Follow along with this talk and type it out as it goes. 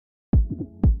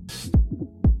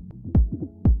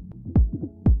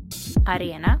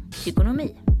Arena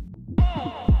Tykonomi.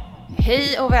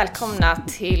 Hej och välkomna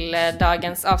till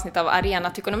dagens avsnitt av Arena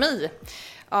Tykonomi.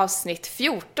 Avsnitt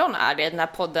 14 är det, den här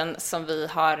podden som vi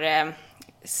har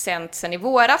sänt sedan i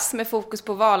våras med fokus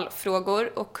på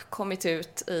valfrågor och kommit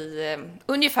ut i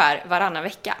ungefär varannan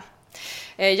vecka.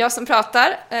 Jag som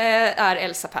pratar är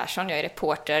Elsa Persson, jag är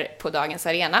reporter på Dagens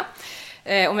Arena.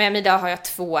 Och med mig idag har jag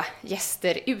två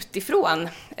gäster utifrån,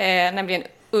 nämligen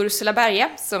Ursula Berge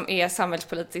som är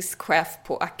samhällspolitisk chef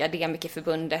på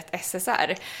Akademikerförbundet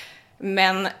SSR.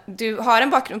 Men du har en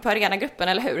bakgrund på Arenagruppen,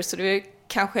 eller hur? Så du är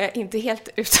kanske inte helt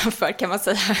utanför, kan man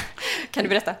säga. Kan du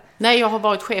berätta? Nej, jag har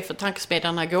varit chef för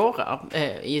tankesmedjan Agora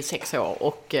i 6 år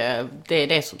och det är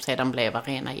det som sedan blev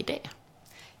Arena Idé.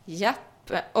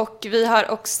 Japp, och vi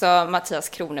har också Mattias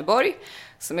Kroneborg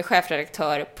som är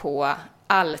chefredaktör på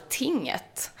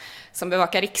Alltinget som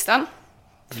bevakar riksdagen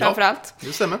framförallt. Ja,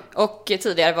 det stämmer. Och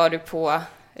tidigare var du på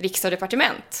Riksdag och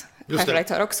departement,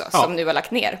 chefredaktör också, som nu har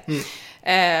lagt ner.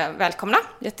 Välkomna,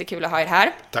 jättekul att ha er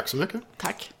här. Tack så mycket.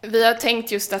 Tack. Vi har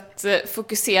tänkt just att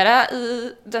fokusera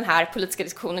i den här politiska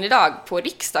diskussionen idag på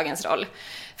riksdagens roll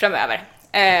framöver.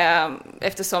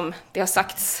 Eftersom det har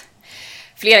sagts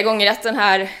flera gånger att det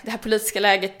här politiska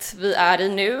läget vi är i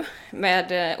nu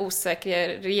med osäker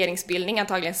regeringsbildning,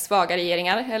 antagligen svaga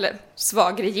regeringar, eller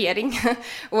svag regering,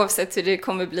 oavsett hur det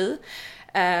kommer bli,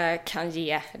 kan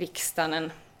ge riksdagen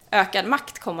en ökad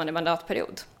makt kommande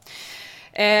mandatperiod.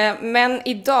 Men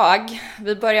idag,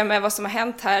 vi börjar med vad som har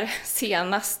hänt här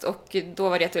senast, och då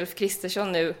var det att Ulf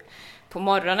Kristersson nu på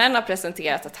morgonen har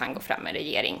presenterat att han går fram med en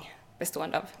regering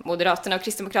bestående av Moderaterna och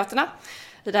Kristdemokraterna.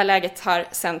 I det här läget har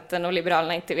Centern och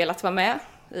Liberalerna inte velat vara med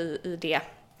i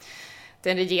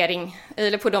den regering,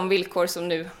 eller på de villkor som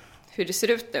nu, hur det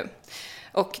ser ut nu.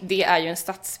 Och det är ju en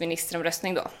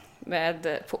statsministeromröstning då,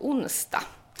 på onsdag.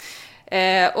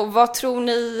 Och vad tror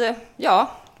ni,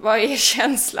 vad är er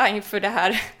känsla inför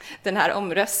den här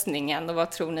omröstningen och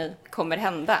vad tror ni kommer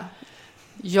hända?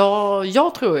 Ja,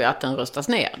 jag tror ju att den röstas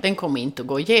ner. Den kommer inte att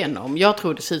gå igenom. Jag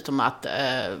tror dessutom att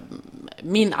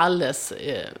min alldeles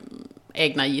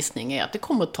egna gissning är att det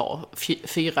kommer att ta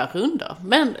 4 runder.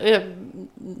 Men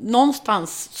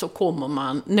någonstans så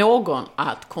kommer någon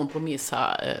att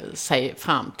kompromissa sig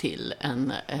fram till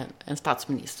en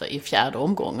statsminister i 4:e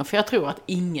omgången. För jag tror att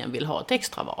ingen vill ha ett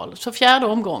extraval. Så 4:e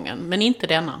omgången, men inte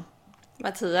denna.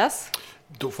 Mattias?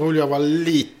 Då får jag vara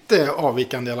lite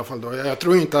avvikande i alla fall. Då. Jag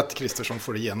tror inte att Kristersson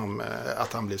får igenom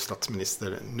att han blir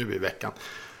statsminister nu i veckan.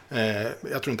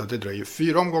 Jag tror inte att det dröjer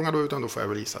 4 omgångar då, utan då får jag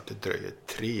väl gissa att det dröjer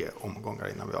 3 omgångar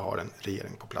innan vi har en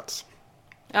regering på plats.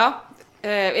 Ja,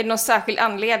 är det någon särskild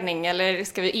anledning eller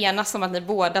ska vi enas om att ni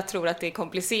båda tror att det är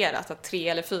komplicerat, att 3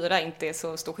 eller 4 inte är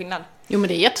så stor skillnad? Jo, men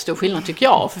det är jättestor skillnad tycker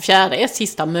jag, för 4:e är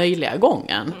sista möjliga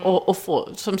gången. Och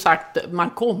som sagt,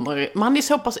 man är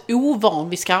så pass ovan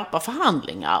vid skarpa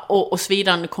förhandlingar och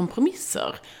svidande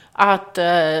kompromisser att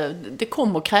det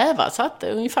kommer krävas att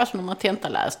ungefär som när man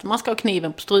tentaläst, man ska ha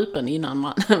kniven på strupen innan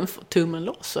man får tummen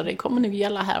loss, och det kommer nog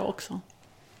gälla här också.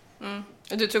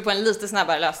 Och du tror på en lite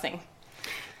snabbare lösning?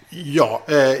 Ja,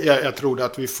 jag tror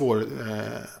att vi får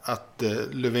att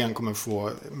Löfven kommer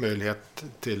få möjlighet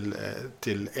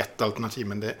till ett alternativ,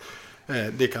 men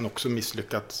det kan också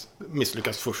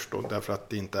misslyckas först då, därför att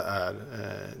det inte är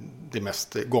det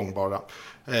mest gångbara.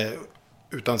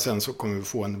 Utan sen så kommer vi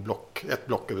få ett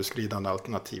blocköverskridande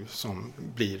alternativ som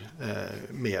blir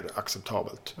mer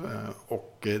acceptabelt.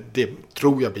 Och det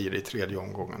tror jag blir i 3:e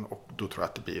omgången, och då tror jag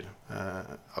att det blir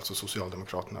alltså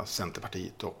Socialdemokraterna,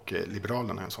 Centerpartiet och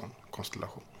Liberalerna i en sån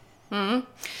konstellation.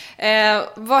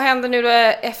 Vad händer nu då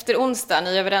efter onsdag?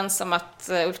 Ni är överens om att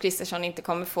Ulf Kristersson inte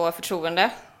kommer få förtroende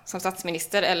som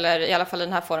statsminister, eller i alla fall i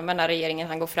den här formen när regeringen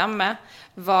han går fram med.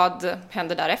 Vad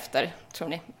händer därefter, tror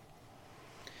ni?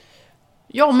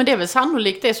 Ja, men det är väl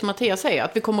sannolikt det som Mattias säger,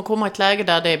 att vi kommer komma i ett läge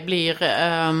där det blir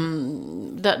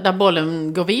där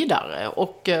bollen går vidare,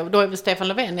 och då är väl Stefan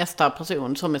Löfven nästa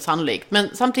person som är sannolikt. Men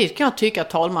samtidigt kan jag tycka att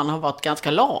talmannen har varit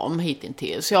ganska lam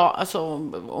hittills.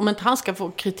 Om inte han ska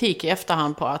få kritik i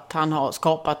efterhand på att han har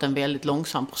skapat en väldigt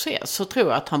långsam process, så tror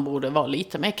jag att han borde vara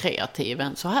lite mer kreativ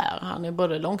än så här. Han är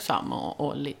både långsam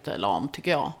och lite lam,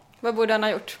 tycker jag. Vad borde han ha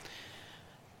gjort?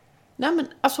 Nej, men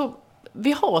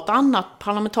vi har ett annat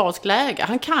parlamentariskt läge.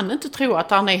 Han kan inte tro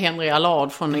att han är Henry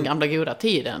Allard från den gamla goda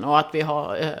tiden och att vi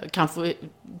kan få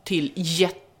till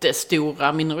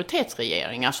jättestora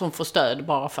minoritetsregeringar som får stöd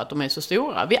bara för att de är så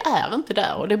stora. Vi är inte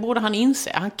där, och det borde han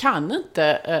inse. Han kan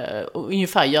inte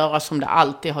ungefär göra som det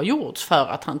alltid har gjorts för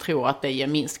att han tror att det ger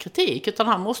minst kritik, utan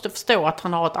han måste förstå att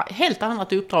han har ett helt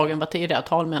annat uppdrag än vad tidigare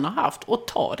talmän har haft, och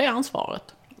ta det ansvaret.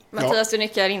 Mattias, du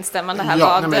nickar instämmande här.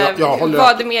 Ja,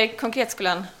 vad mer konkret skulle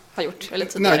han har gjort eller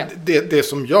tidigare? Nej, det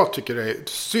som jag tycker är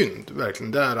synd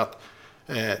verkligen, det är att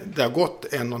det har gått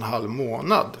 1,5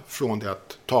 månad från det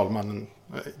att talmannen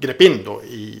grep in då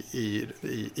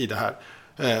i det här.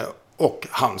 Och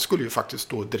han skulle ju faktiskt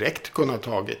då direkt kunna ha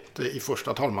tagit, i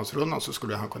första talmansrundan så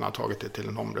skulle han kunna ha tagit det till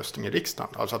en omröstning i riksdagen.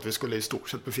 Alltså att vi skulle i stort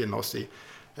sett befinna oss i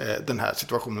den här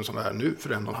situationen som vi är nu för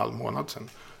 1,5 månad sedan.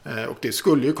 Och det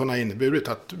skulle ju kunna ha inneburit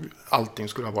att allting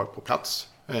skulle ha varit på plats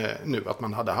nu. Att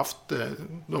man hade haft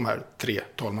de här 3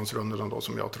 talmansrundorna då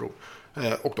som jag tror.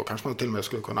 Och då kanske man till och med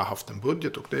skulle kunna ha haft en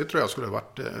budget. Och det tror jag skulle ha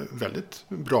varit väldigt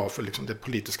bra för liksom det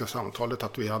politiska samtalet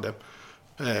att vi hade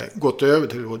gått över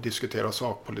till att diskutera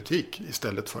sakpolitik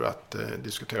istället för att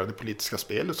diskutera det politiska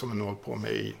spelet som vi nu håller på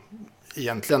med i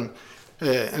egentligen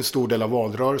en stor del av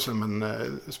valrörelsen, men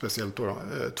speciellt då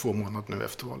 2 månader nu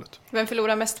efter valet. Vem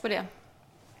förlorar mest på det?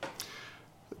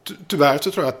 Tyvärr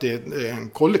så tror jag att det är en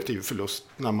kollektiv förlust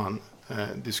när man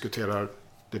diskuterar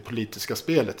det politiska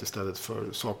spelet istället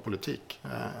för sakpolitik.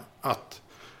 Att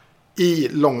i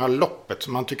långa loppet,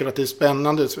 man tycker att det är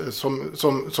spännande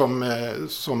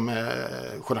som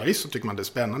journalist så tycker man det är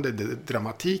spännande, det är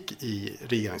dramatik i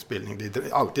regeringsbildning, det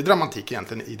är alltid dramatik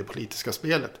egentligen i det politiska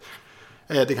spelet.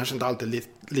 Det är kanske inte alltid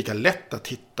lika lätt att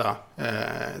hitta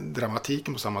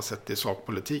dramatiken på samma sätt i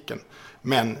sakpolitiken,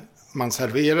 men man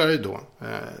serverar ju då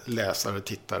läsare,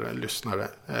 tittare, lyssnare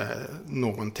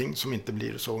någonting som inte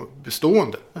blir så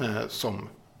bestående som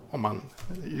om man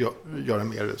gör en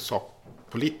mer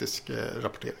sakpolitisk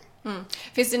rapportering. Mm.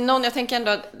 Finns det någon, jag tänker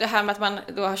ändå det här med att man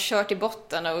då har kört i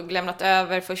botten och lämnat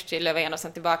över först till Löfven och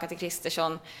sen tillbaka till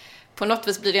Kristersson. På något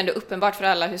vis blir det ändå uppenbart för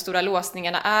alla hur stora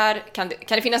låsningarna är. Kan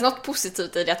det finnas något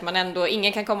positivt i det? Att man ändå,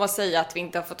 ingen kan komma och säga att vi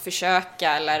inte har fått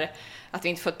försöka eller att vi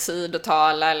inte får tid att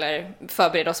tala eller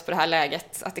förbereda oss på det här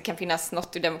läget. Att det kan finnas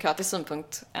något ur demokratisk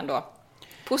synpunkt ändå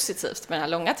positivt med den här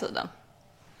långa tiden.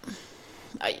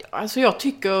 Alltså jag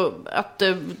tycker att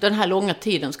den här långa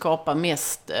tiden skapar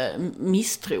mest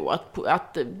misstro.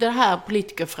 Att det här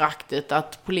politikerföraktet,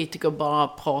 att politiker bara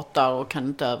pratar och kan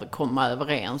inte komma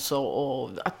överens och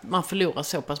att man förlorar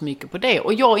så pass mycket på det.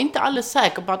 Och jag är inte alldeles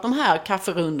säker på att de här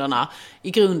kafferundorna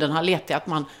i grunden har lett till att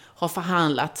man har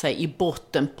förhandlat sig i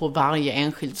botten på varje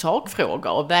enskild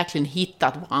sakfråga och verkligen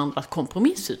hittat varandras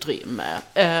kompromissutrymme.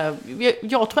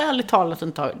 Jag tror ärligt talat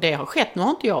inte det har skett. Nu har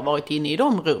inte jag varit inne i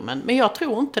de rummen, men jag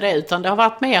tror inte det, utan det har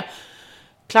varit mer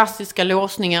klassiska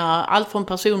låsningar, allt från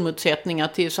personmotsättningar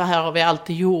till så här har vi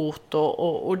alltid gjort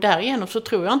och därigenom så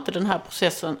tror jag inte den här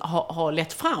processen har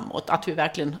lett framåt, att vi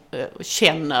verkligen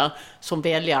känner som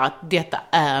väljare att detta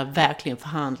är verkligen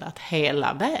förhandlat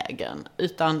hela vägen,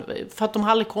 utan för att de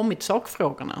har aldrig kommit till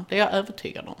sakfrågorna, det är jag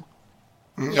övertygad om.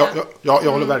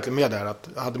 Jag håller verkligen med där, att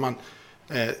hade man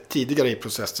tidigare i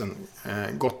processen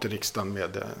gått till riksdagen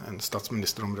med en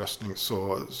statsministeromröstning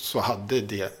så hade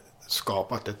det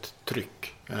skapat ett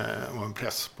tryck och en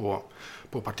press på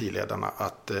partiledarna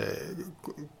att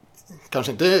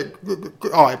kanske inte,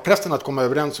 pressen att komma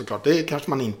överens såklart, det kanske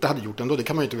man inte hade gjort ändå, det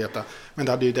kan man ju inte veta, men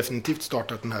det hade ju definitivt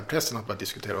startat den här pressen att bara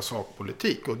diskutera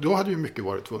sakpolitik och då hade ju mycket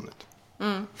varit vunnet.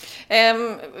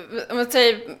 Om jag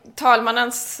säger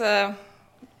talmannen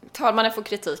får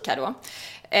kritik här då.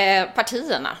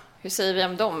 Partierna, hur säger vi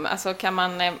om dem? Alltså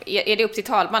är det upp till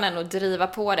talmannen att driva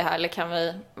på det här,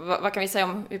 eller vad kan vi säga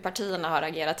om hur partierna har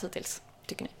agerat hittills,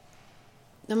 tycker ni?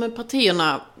 Ja, men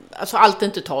partierna, alltså allt är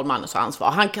inte talmannens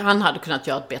ansvar. Han hade kunnat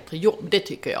göra ett bättre jobb, det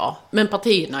tycker jag. Men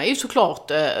partierna är ju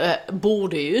såklart,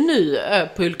 borde ju nu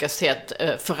på olika sätt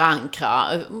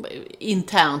förankra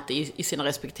internt i sina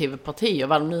respektive partier,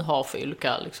 vad de nu har för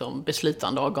olika liksom,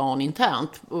 beslutande organ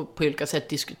internt, och på olika sätt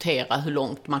diskutera hur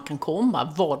långt man kan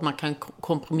komma, vad man kan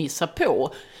kompromissa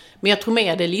på. Men jag tror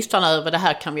mer det är listan över det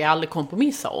här kan vi aldrig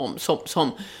kompromissa om,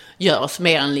 som görs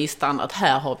mer än listan att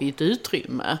här har vi ett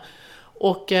utrymme.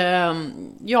 Och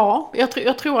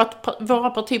jag tror att våra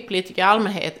partipolitiker i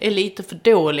allmänhet är lite för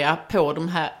dåliga på de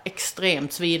här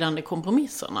extremt svidande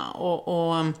kompromisserna.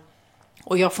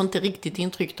 Och jag får inte riktigt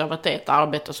intryck av att det är ett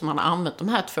arbete som man har använt de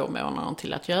här 2 månaderna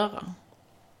till att göra.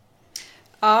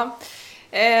 Ja,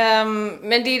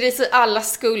 men det är alla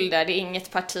skulder. Det är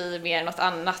inget parti mer än något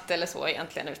annat eller så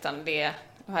egentligen, utan de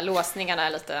här låsningarna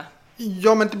är lite...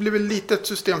 Ja, men det blir väl lite ett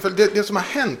system. För det som har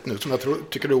hänt nu, som jag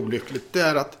tycker är olyckligt, det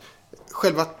är att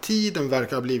själva tiden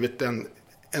verkar ha blivit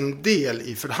en del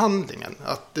i förhandlingen.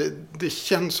 Att det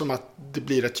känns som att det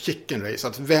blir ett chicken race.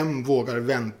 Att vem vågar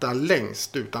vänta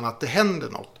längst utan att det händer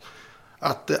något.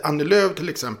 Att Annie Lööf till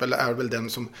exempel är väl den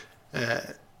som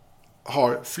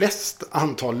har flest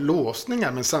antal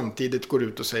låsningar, men samtidigt går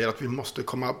ut och säger att vi måste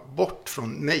komma bort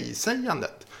från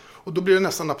nej-sägandet. Och då blir det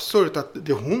nästan absurt att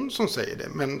det är hon som säger det,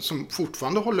 men som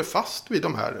fortfarande håller fast vid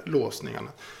de här låsningarna.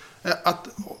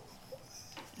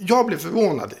 Jag blev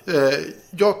förvånad.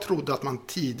 Jag trodde att man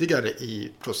tidigare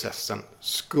i processen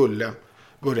skulle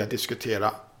börja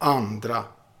diskutera andra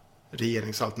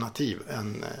regeringsalternativ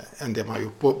än det man har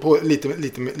gjort på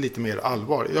lite mer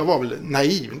allvar. Jag var väl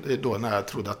naiv då när jag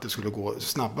trodde att det skulle gå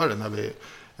snabbare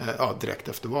direkt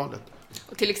efter valet.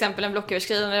 Och till exempel en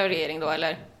blocköverskridande regering då,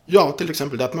 eller? Ja, till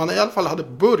exempel att man i alla fall hade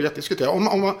börjat diskutera.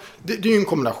 Det är ju en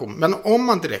kombination, men om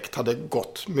man direkt hade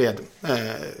gått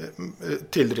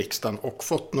till riksdagen och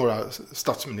fått några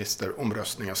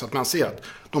statsministeromröstningar så att man ser att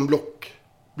de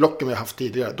blocken vi har haft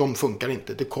tidigare, de funkar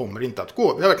inte, det kommer inte att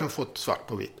gå. Vi har verkligen fått svart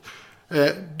på vitt.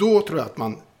 Då tror jag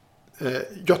att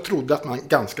jag trodde att man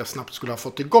ganska snabbt skulle ha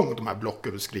fått igång de här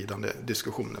blocköverskridande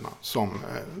diskussionerna som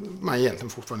man egentligen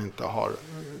fortfarande inte har,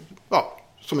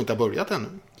 som inte har börjat ännu.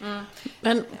 Mm.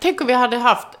 Men tänk om vi hade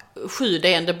haft 7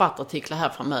 DN debattartiklar här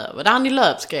framöver där Annie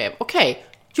Lööf skrev, okej,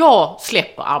 jag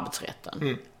släpper arbetsrätten.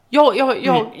 Mm.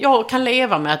 Jag kan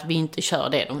leva med att vi inte kör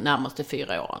det de närmaste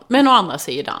 4 åren. Men å andra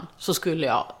sidan så skulle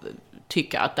jag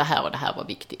tycka att det här och det här var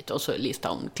viktigt. Och så lista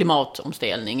om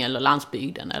klimatomställning eller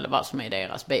landsbygden eller vad som är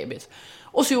deras bebis.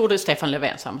 Och så gjorde Stefan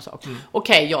Löfven samma sak. Mm.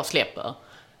 Okej, jag släpper.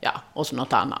 Ja, och så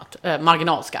något annat.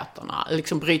 Marginalskatterna,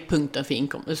 liksom brytpunkten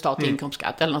för statlig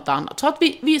inkomstskatt eller något annat. Så att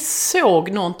vi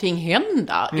såg någonting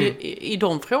hända i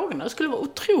de frågorna. Det skulle vara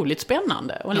otroligt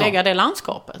spännande att lägga det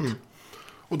landskapet. Mm.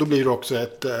 Och då blir det också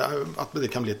att det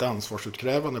kan bli ett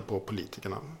ansvarsutkrävande på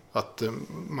politikerna. Att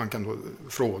man kan då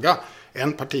fråga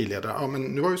en partiledare, men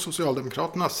nu har ju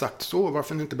Socialdemokraterna sagt så,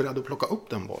 varför är ni inte beredda att plocka upp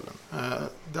den bollen?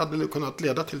 Det hade kunnat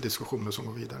leda till diskussioner som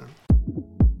går vidare.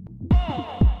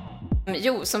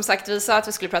 Jo, som sagt, vi sa att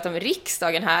vi skulle prata om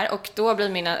riksdagen här och då blir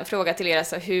min fråga till er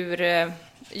alltså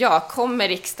kommer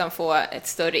riksdagen få ett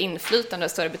större inflytande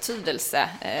och större betydelse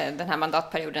den här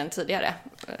mandatperioden än tidigare,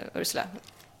 Ursula?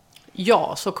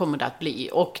 Ja, så kommer det att bli.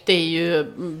 Och det är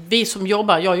ju vi som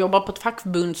jag jobbar på ett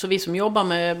fackförbund, så vi som jobbar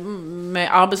med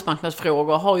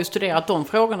arbetsmarknadsfrågor har ju studerat de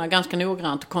frågorna ganska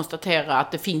noggrant och konstaterat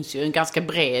att det finns ju en ganska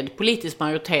bred politisk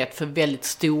majoritet för väldigt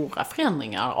stora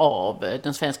förändringar av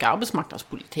den svenska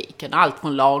arbetsmarknadspolitiken. Allt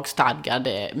från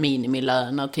lagstadgade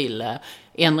minimilöner till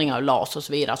ändringar av LAS och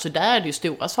så vidare. Så där är det ju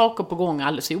stora saker på gång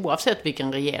alldeles oavsett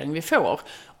vilken regering vi får,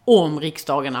 om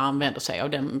riksdagen använder sig av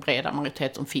den breda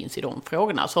majoritet som finns i de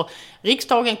frågorna. Så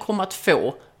riksdagen kommer att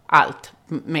få allt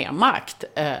mer makt,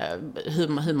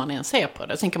 hur man än ser på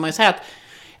det. Sen kan man ju säga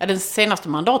att den senaste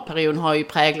mandatperioden har ju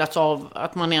präglats av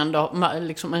att man ändå,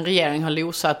 liksom en regering har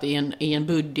losat i en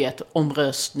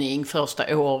budgetomröstning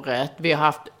första året. Vi har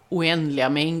haft oändliga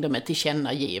mängder med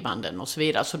tillkännagivanden och så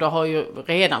vidare. Så det har ju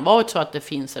redan varit så att det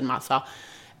finns en massa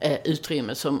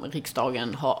utrymme som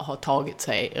riksdagen har tagit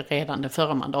sig redan den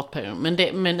förra mandatperioden.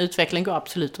 Men utvecklingen går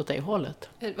absolut åt det hållet.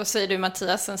 Vad säger du,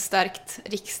 Mattias, en stärkt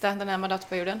riksdag den här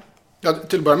mandatperioden? Ja,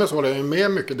 till att börja med så var det ju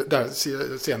med mycket där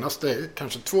senaste,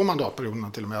 kanske 2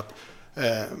 mandatperioderna till och med, att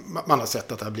man har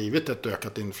sett att det har blivit ett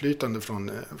ökat inflytande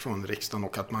från riksdagen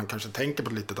och att man kanske tänker på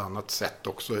ett lite annat sätt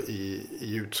också i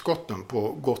utskotten,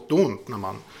 på gott och ont, när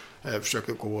man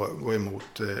försöker gå emot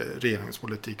regeringens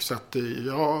politik. Så att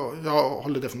jag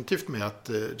håller definitivt med att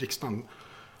riksdagen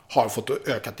har fått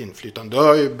ökat inflytande. Det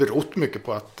har ju berott mycket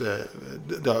på att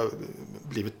det har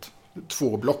blivit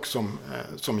 2 block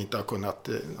som inte har kunnat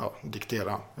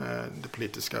diktera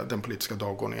den politiska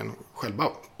dagordningen själva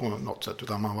på något sätt,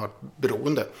 utan man har varit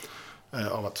beroende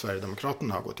av att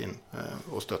Sverigedemokraterna har gått in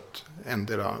och stött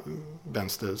endera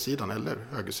vänstersidan eller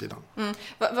högersidan. Mm.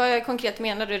 Vad konkret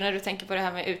menar du när du tänker på det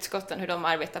här med utskotten, hur de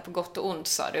arbetar på gott och ont,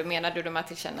 sa du? Menar du de här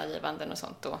tillkännagivanden och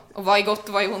sånt då? Och vad är gott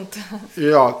och vad är ont?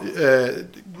 Ja,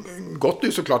 gott är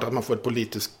ju såklart att man får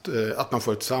att man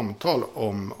får ett samtal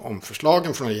om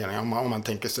förslagen från regeringen. Om man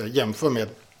tänker sig, jämför med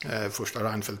första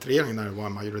Reinfeldt-regeringen när det var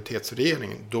en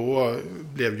majoritetsregering, då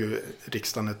blev ju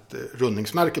riksdagen ett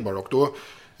rundningsmärke bara, och då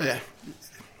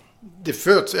det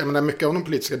föds, jag menar, mycket av de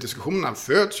politiska diskussionerna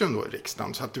föds ju ändå i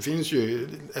riksdagen, så att det finns ju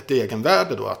ett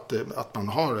egenvärde då att man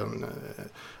har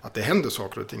att det händer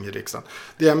saker och ting i riksdagen.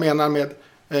 Det jag menar med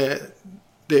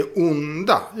det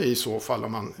onda i så fall,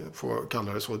 om man får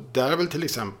kalla det så, det är väl till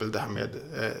exempel det här med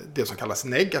det som kallas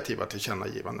negativa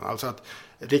tillkännagivanden. Alltså att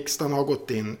riksdagen har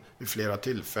gått in vid flera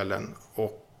tillfällen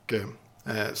och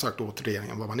sagt åt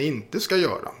regeringen vad man inte ska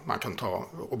göra. Man kan ta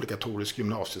obligatorisk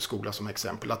gymnasieskola som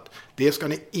exempel, att det ska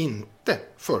ni inte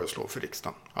föreslå för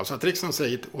riksdagen. Alltså att riksdagen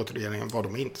säger åt regeringen vad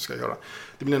de inte ska göra.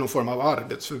 Det blir någon form av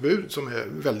arbetsförbud som är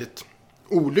väldigt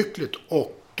olyckligt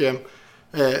och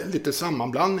lite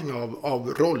sammanblandning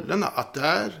av rollerna, att det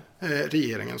är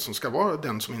regeringen som ska vara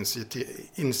den som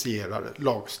initierar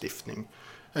lagstiftning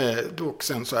Och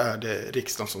sen så är det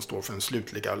riksdagen som står för den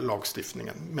slutliga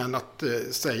lagstiftningen. Men att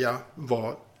säga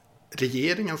vad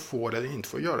regeringen får eller inte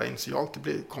får göra initialt, det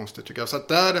blir konstigt tycker jag. Så att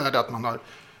där är det att man har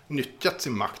nyttjat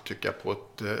sin makt tycker jag på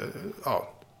ett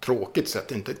tråkigt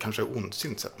sätt, inte kanske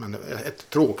ondsint sätt, men ett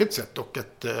tråkigt sätt och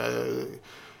ett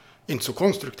inte så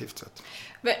konstruktivt sätt.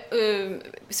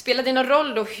 Spelar det någon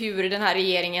roll då hur den här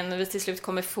regeringen vi till slut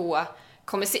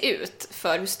kommer se ut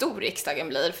för hur stor riksdagen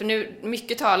blir? För nu,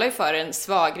 mycket talar ju för en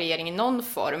svag regering i någon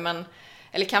form,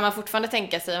 eller kan man fortfarande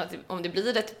tänka sig att om det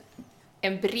blir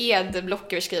en bred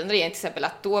blocköverskridande regering till exempel,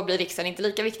 att då blir riksdagen inte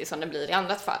lika viktig som den blir i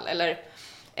annat fall?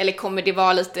 Eller kommer det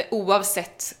vara lite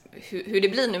oavsett hur det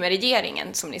blir nu med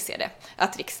regeringen som ni ser det,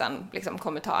 att riksdagen liksom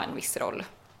kommer ta en viss roll?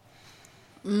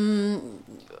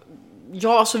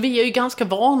 Ja, alltså vi är ju ganska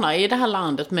vana i det här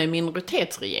landet med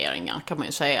minoritetsregeringar kan man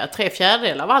ju säga.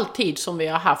 3/4 av all tid som vi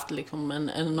har haft liksom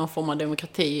någon form av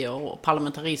demokrati och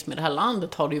parlamentarism i det här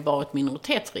landet har det ju varit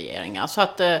minoritetsregeringar. Så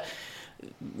att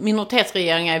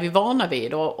minoritetsregeringar är vi vana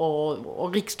vid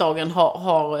och riksdagen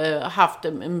har haft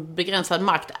en begränsad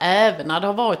makt även när det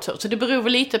har varit så. Så det beror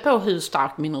väl lite på hur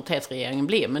stark minoritetsregeringen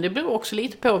blir, men det beror också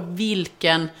lite på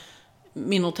vilken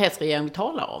minoritetsregering vi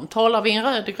talar om. Talar vi en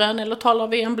rödgrön eller talar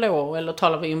vi en blå eller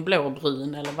talar vi en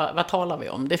blåbrun eller vad talar vi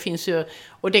om? Det finns ju,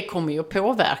 och det kommer ju att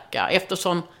påverka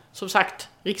eftersom som sagt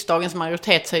riksdagens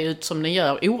majoritet ser ut som den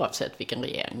gör oavsett vilken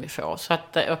regering vi får. Så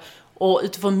att, och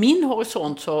utifrån min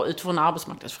horisont så utifrån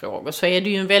arbetsmarknadsfrågor så är det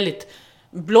ju en väldigt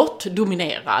blått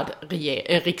dominerad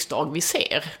riksdag vi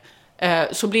ser.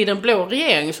 Så blir det en blå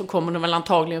regering så kommer den väl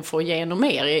antagligen få igenom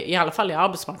mer, i alla fall i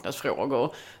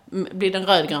arbetsmarknadsfrågor. Blir det en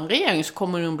rödgrön regering så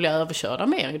kommer den bli överkörda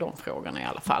mer i de frågorna i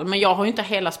alla fall. Men jag har ju inte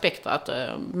hela spektrat,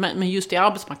 men just i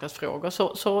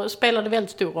arbetsmarknadsfrågor så spelar det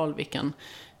väldigt stor roll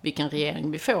vilken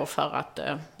regering vi får för att,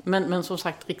 men som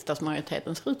sagt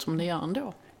riksdagsmajoriteten ser ut som det gör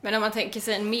ändå. Men om man tänker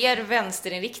sig en mer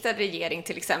vänsterinriktad regering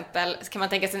till exempel, kan man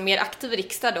tänka sig en mer aktiv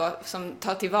riksdag då som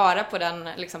tar tillvara på den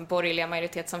liksom, borgerliga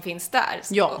majoritet som finns där?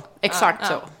 Ja, exakt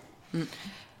så. Mm.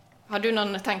 Har du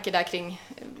någon tanke där kring?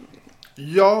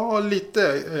 Ja,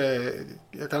 lite.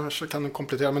 Jag kanske kan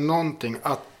komplettera med någonting.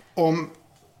 Att om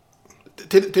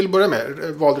till att börja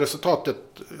med, valresultatet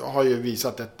har ju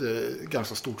visat ett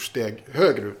ganska stort steg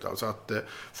högre ut. Alltså att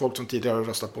folk som tidigare har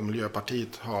röstat på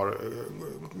Miljöpartiet har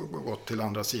gått till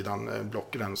andra sidan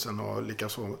blockgränsen och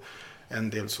likaså en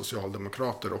del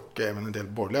socialdemokrater och även en del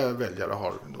borgerliga väljare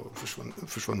har då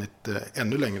försvunnit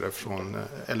ännu längre från,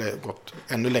 eller gått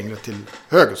ännu längre till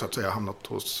höger så att säga, hamnat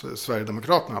hos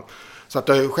Sverigedemokraterna. Så att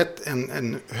det har ju skett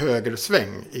en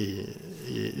högersväng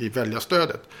i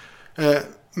väljarstödet.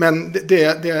 Men det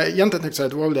jag egentligen tänkte säga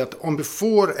det var väl det att om vi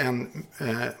får en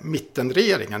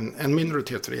mittenregering, en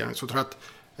minoritetsregering, så tror jag att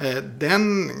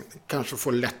den kanske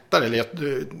får lättare, eller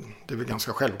det är väl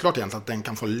ganska självklart egentligen att den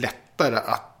kan få lättare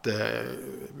att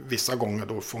vissa gånger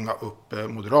då fånga upp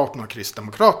Moderaterna och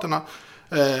Kristdemokraterna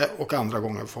och andra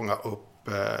gånger fånga upp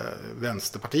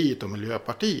Vänsterpartiet och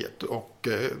Miljöpartiet och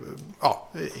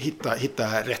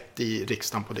hitta rätt i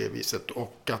riksdagen på det viset.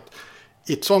 Och att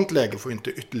i ett sånt läge får inte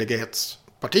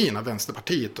ytterlighetspartierna,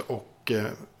 Vänsterpartiet och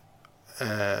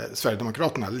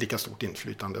Sverigedemokraterna lika stort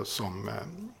inflytande som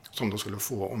de skulle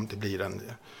få om det blir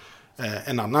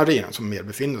en annan regering som mer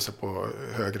befinner sig på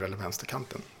höger- eller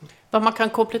vänsterkanten. Vad man kan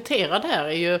komplettera där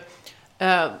är ju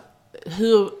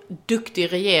hur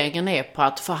duktig regeringen är på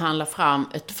att förhandla fram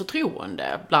ett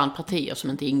förtroende bland partier som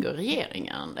inte ingår i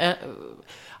regeringen.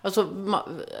 Alltså,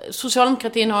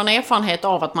 socialdemokratin har en erfarenhet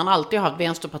av att man alltid har haft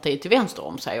Vänsterpartiet till vänster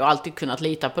om sig och alltid kunnat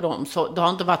lita på dem. Så det har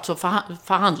inte varit så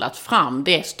förhandlat fram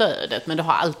det stödet, men det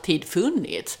har alltid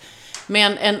funnits.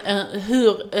 Men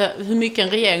hur mycket en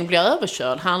regering blir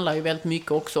överkörd handlar ju väldigt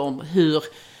mycket också om hur,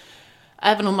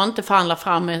 även om man inte förhandlar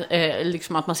fram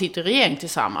liksom att man sitter i regering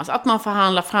tillsammans, att man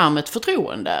förhandlar fram ett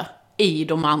förtroende i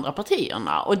de andra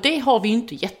partierna. Och det har vi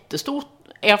inte jättestort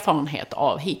erfarenhet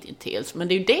av hittills. Men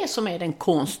det är ju det som är den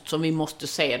konst som vi måste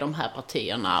se de här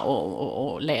partierna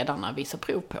och ledarna visa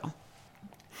prov på.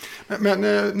 Men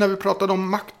när vi pratade om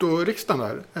makt och riksdagen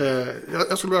där,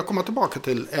 jag skulle vilja komma tillbaka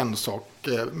till en sak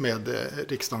med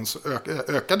riksdagens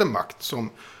ökade makt som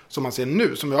man ser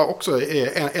nu, som jag också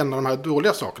är en av de här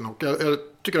dåliga sakerna. Och jag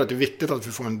tycker att det är viktigt att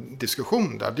vi får en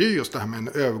diskussion där. Det är just det här med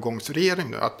en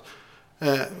övergångsregering nu. Att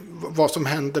vad som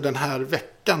händer den här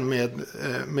veckan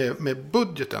med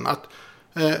budgeten. Att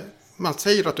man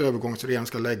säger att övergångsregeringen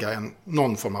ska lägga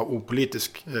någon form av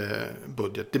opolitisk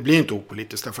budget. Det blir inte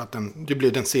opolitiskt därför att det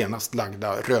blir den senast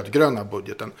lagda rödgröna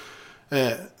budgeten.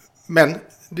 Men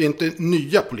det är inte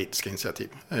nya politiska initiativ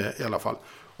i alla fall.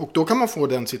 Och då kan man få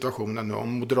den situationen nu om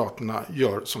Moderaterna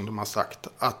gör som de har sagt,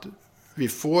 att vi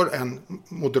får en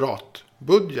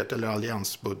moderatbudget eller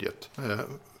alliansbudget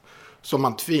som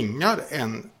man tvingar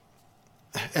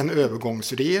en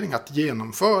övergångsregering att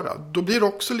genomföra, då blir det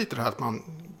också lite det här att man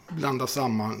blandar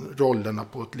samman rollerna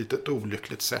på ett lite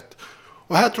olyckligt sätt.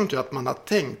 Och här tror inte jag att man har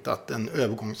tänkt att en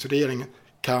övergångsregering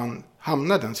kan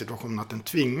hamna i den situationen att den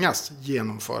tvingas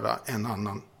genomföra en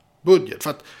annan budget. För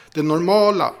att det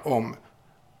normala om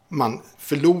man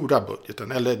förlorar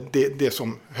budgeten, eller det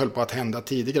som höll på att hända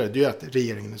tidigare, det är att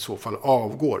regeringen i så fall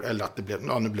avgår, eller att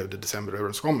nu blev det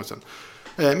decemberöverenskommelsen.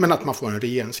 Men att man får en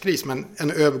regeringskris. Men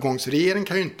en övergångsregering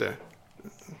kan ju inte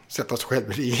sätta sig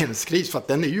själv i regeringskris, för att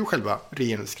den är ju själva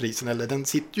regeringskrisen, eller den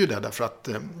sitter ju där därför att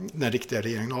den riktiga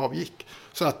regeringen avgick.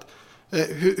 Så att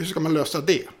hur ska man lösa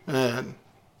det?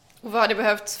 Och vad har det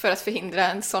behövts för att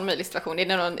förhindra en sån möjlig situation? Är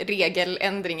det någon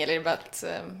regeländring eller är det bara att,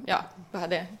 vad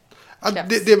hade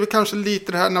krävts? Det är väl kanske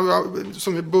lite det här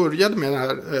som vi började med, den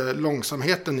här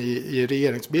långsamheten i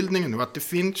regeringsbildningen nu, att det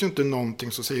finns ju inte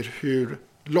någonting som säger hur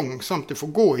långsamt det får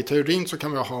gå. I teorin så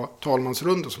kan vi ha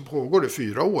talmansrundor som pågår i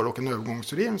 4 år och en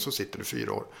övergångsregering som sitter i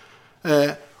 4 år.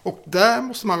 Och där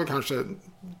måste man väl kanske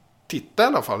titta i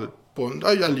alla fall på,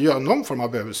 eller göra någon form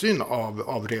av översyn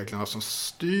av reglerna som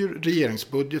styr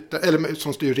regeringsbudgeten, eller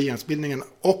som styr regeringsbildningen,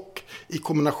 och i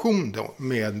kombination då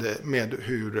med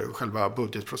hur själva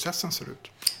budgetprocessen ser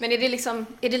ut. Men är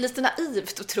det lite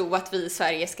naivt att tro att vi i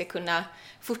Sverige ska kunna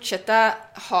fortsätta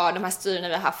ha de här styrena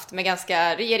vi har haft med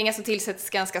regeringar som tillsätts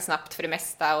ganska snabbt för det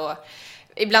mesta, och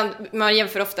ibland, man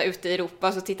jämför ofta ute i Europa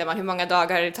och så tittar man hur många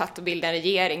dagar har det tagit att bilda en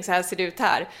regering, så här ser det ut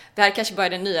här. Det här kanske bara är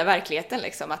den nya verkligheten,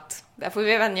 liksom, att där får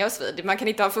vi vänja oss vid. Man kan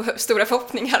inte ha för stora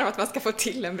förhoppningar om att man ska få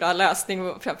till en bra lösning,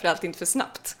 och framförallt inte för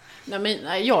snabbt. Nej,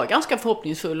 men jag är ganska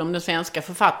förhoppningsfull om den svenska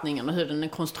författningen och hur den är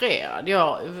konstruerad.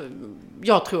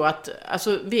 Jag tror att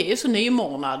vi är så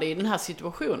nymornade i den här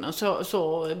situationen,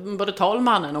 så både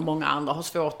talmannen och många andra har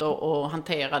svårt att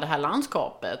hantera det här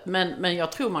landskapet. Men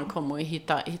jag tror man kommer att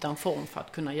hitta en form för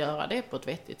att kunna göra det på ett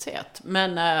vettigt sätt.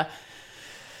 Men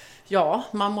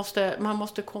man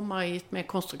måste komma i ett mer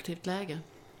konstruktivt läge.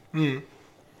 Mm.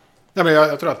 Ja, men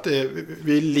jag tror att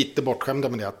vi är lite bortskämda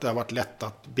med det, att det har varit lätt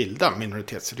att bilda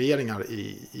minoritetsregeringar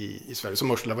i Sverige.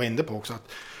 Som Ursula var inne på också,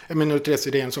 att en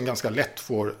minoritetsregering som ganska lätt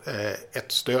får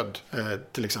ett stöd,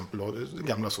 till exempel då,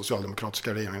 gamla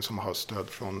socialdemokratiska regeringen som har stöd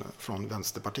från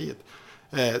Vänsterpartiet.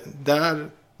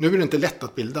 Nu är det inte lätt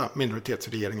att bilda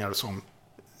minoritetsregeringar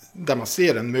där man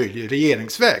ser en möjlig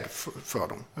regeringsväg för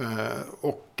dem.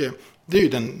 Och det är ju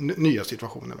den nya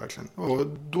situationen verkligen. Och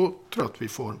då tror jag att vi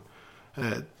får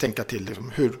tänka till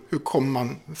liksom, hur kommer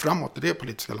man framåt i det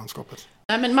politiska landskapet?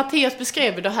 Nej, men Mattias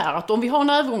beskrev det här, att om vi har en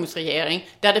övergångsregering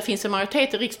där det finns en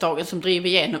majoritet i riksdagen som driver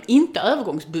igenom inte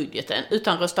övergångsbudgeten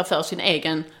utan röstar för sin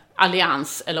egen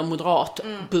allians eller moderat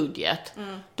budget,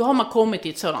 då har man kommit i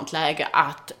ett sådant läge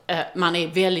att man är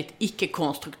väldigt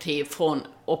icke-konstruktiv från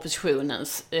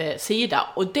oppositionens sida,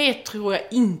 och det tror jag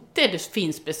inte det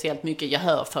finns speciellt mycket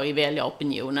gehör för i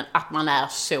väljaropinionen, att man är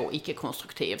så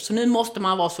icke-konstruktiv. Så nu måste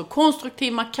man vara så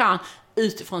konstruktiv man kan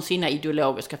utifrån sina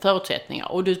ideologiska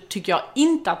förutsättningar, och då tycker jag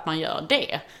inte att man gör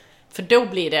det, för då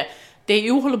blir det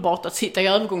är ohållbart att sitta i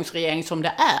övergångsregering som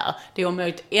det är. Det är om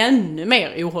möjligt ännu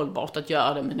mer ohållbart att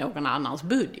göra det med någon annans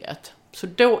budget. Så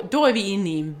då är vi inne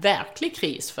i en verklig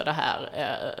kris för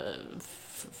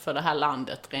det här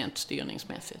landet rent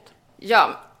styrningsmässigt.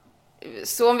 Ja,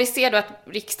 så om vi ser då att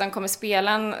riksdagen kommer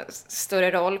spela en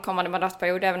större roll kommande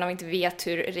mandatperiod, även om vi inte vet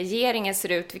hur regeringen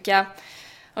ser ut,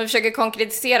 om vi försöker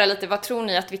konkretisera lite, vad tror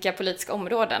ni att vilka politiska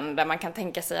områden där man kan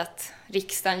tänka sig att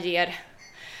riksdagen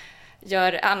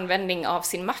gör användning av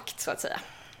sin makt, så att säga?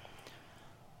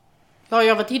 Ja,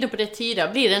 jag var inne på det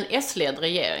tidigare. Blir det en S-ledd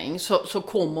regering så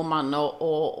kommer man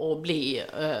att bli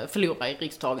förlora i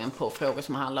riksdagen på frågor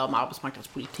som handlar om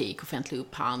arbetsmarknadspolitik, offentlig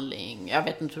upphandling. Jag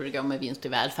vet inte hur det går med vinst i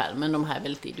välfärd, men de här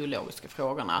väldigt ideologiska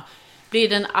frågorna. Blir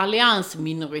det en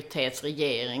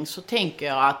alliansminoritetsregering så tänker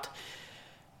jag att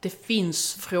det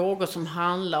finns frågor som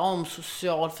handlar om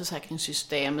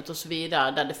socialförsäkringssystemet och så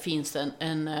vidare, där det finns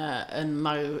en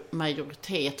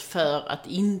majoritet för att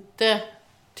inte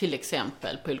till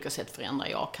exempel på olika sätt förändra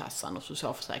i a-kassan och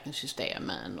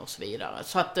socialförsäkringssystemen och så vidare.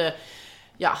 Så att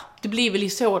det blir väl i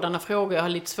sådana frågor jag har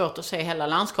lite svårt att se hela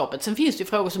landskapet. Sen finns det ju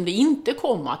frågor som det inte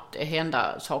kommer att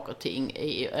hända saker och ting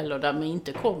i, eller där man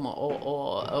inte kommer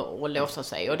att låsa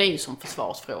sig. Och det är ju som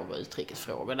försvarsfrågor,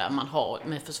 utrikesfrågor, där man har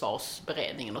med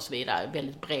försvarsberedningen och så vidare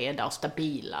väldigt breda och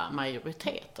stabila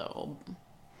majoriteter.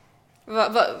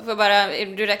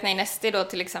 Du räknar in SD då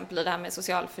till exempel i det här med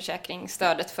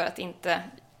socialförsäkringsstödet för att inte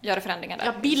göra förändringar där.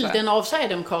 Ja, bilden av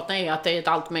Sverigedemokraterna är att det är ett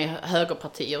allt mer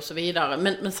högerparti och så vidare.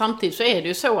 Men samtidigt så är det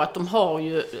ju så att de har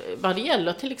ju, vad det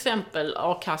gäller till exempel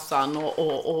a-kassan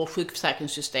och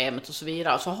sjukförsäkringssystemet och så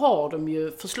vidare, så har de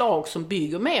ju förslag som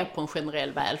bygger mer på en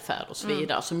generell välfärd och så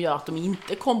vidare, som gör att de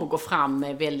inte kommer gå fram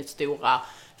med väldigt stora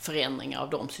förändringar av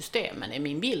de systemen, är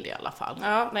min bild i alla fall.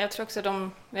 Ja, men jag tror också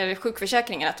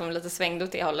sjukförsäkringen, att de lite svängde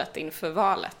åt det hållet inför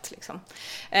valet. Liksom.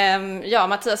 Ja,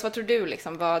 Mattias, vad tror du?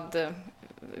 Liksom,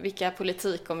 vilka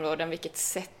politikområden, vilket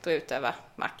sätt att utöva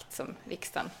makt som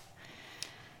riksdagen?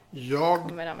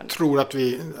 Jag tror att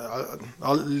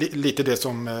lite det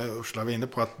som Ursula var inne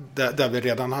på, att där vi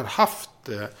redan har haft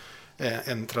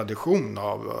en tradition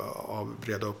av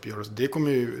breda uppgörelser, det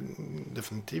kommer ju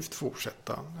definitivt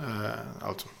fortsätta.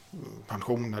 Alltså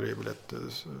pensioner är väl ett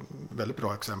väldigt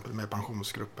bra exempel med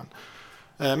pensionsgruppen.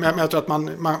 Men jag tror att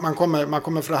man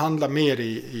kommer förhandla mer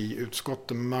i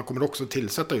utskotten, men man kommer också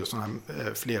tillsätta just sådana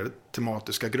här fler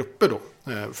tematiska grupper då,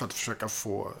 för att försöka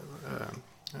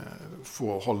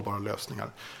få hållbara lösningar.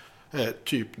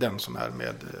 Typ den som är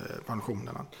med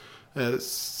pensionerna.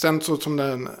 Sen så som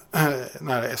den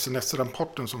här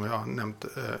SNS-rapporten som jag har nämnt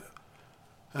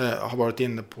har varit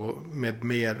inne på, med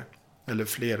mer eller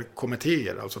fler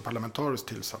kommittéer, alltså parlamentariskt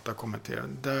tillsatta kommittéer,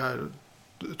 där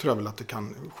tror jag väl att det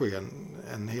kan ske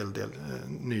en hel del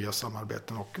nya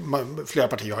samarbeten, och flera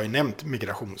partier har ju nämnt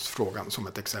migrationsfrågan som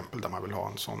ett exempel där man vill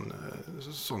ha en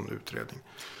sån utredning.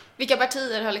 Vilka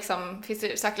partier har finns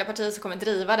det särskilda partier som kommer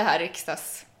driva det här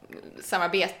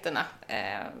riksdagssamarbetena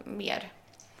mer?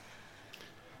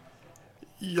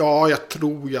 Ja, jag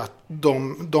tror ju att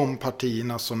de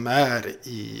partierna som är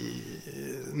i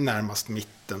närmast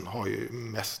mitten har ju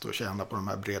mest att tjäna på de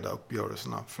här breda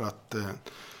uppgörelserna, för att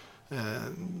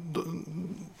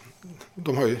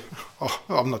de har ju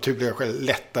av naturliga skäl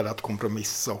lättare att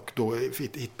kompromissa, och då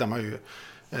hittar man ju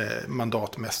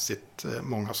mandatmässigt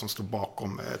många som står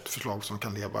bakom ett förslag som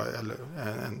kan leva, eller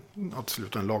att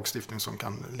sluta en lagstiftning som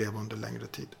kan leva under längre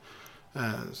tid.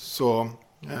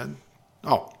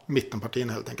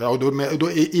 Mittenpartierna helt enkelt. Och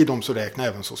då i dem så räknar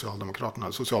även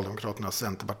Socialdemokraterna,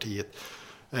 Centerpartiet,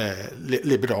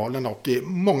 Liberalerna och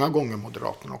många gånger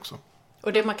Moderaterna också.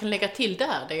 Och det man kan lägga till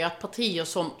där, det är att partier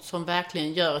som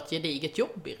verkligen gör ett gediget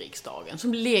jobb i riksdagen,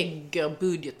 som lägger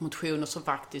budgetmotioner som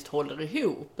faktiskt håller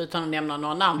ihop, utan att nämna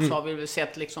några namn, så har vi väl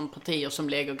sett liksom partier som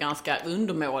lägger ganska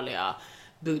undermåliga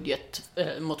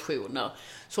budgetmotioner.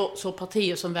 Så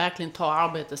partier som verkligen tar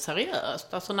arbetet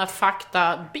seriöst, alltså när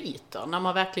fakta biter, när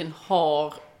man verkligen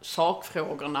har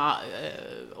sakfrågorna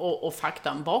och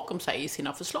faktan bakom sig i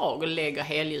sina förslag och lägger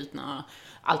helgjutna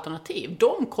alternativ,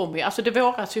 de kommer ju, alltså det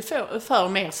våras ju för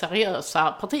mer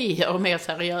seriösa partier och mer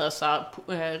seriösa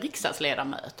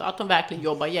riksdagsledamöter, att de verkligen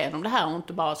jobbar igenom det här och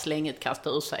inte bara slänget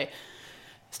kastar ur sig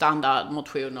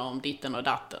standardmotioner om ditten och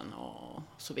datten och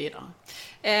så vidare.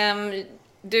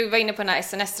 Du var inne på den här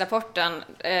SNS-rapporten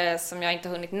som jag inte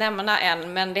har hunnit nämna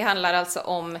än, men det handlar alltså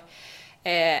om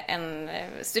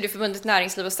Studieförbundet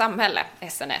Näringsliv och Samhälle,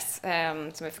 SNS,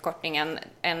 som är förkortningen,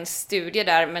 en studie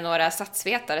där med några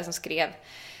statsvetare som skrev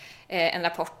en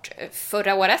rapport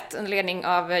förra året under ledning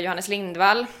av Johannes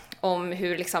Lindvall om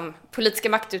hur politiska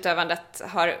maktutövandet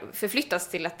har förflyttats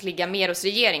till att ligga mer hos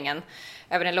regeringen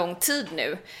över en lång tid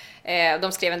nu.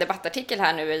 De skrev en debattartikel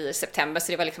här nu i september,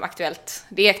 så det var aktuellt.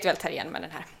 Det är aktuellt här igen med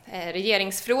den här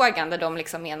regeringsfrågan, där de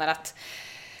menar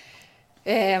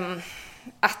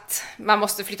att man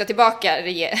måste flytta tillbaka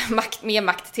mer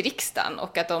makt till riksdagen,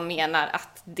 och att de menar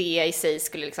att det i sig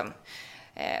skulle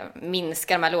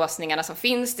minska de här låsningarna som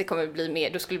finns. Då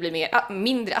skulle det bli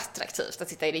mindre attraktivt att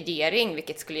sitta i regering,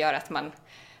 vilket skulle göra att man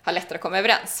har lättare att komma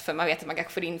överens, för man vet att man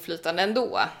kanske får inflytande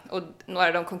ändå. Och några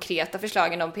av de konkreta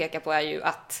förslagen de pekar på är ju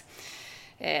att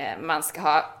man ska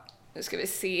ha,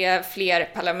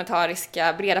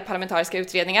 fler breda parlamentariska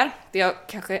utredningar. Det är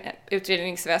kanske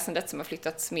utredningsväsendet som har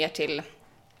flyttats mer till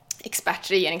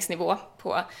expertregeringsnivå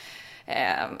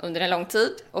under en lång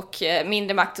tid, och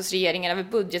mindre makt hos regeringen över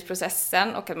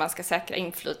budgetprocessen, och att man ska säkra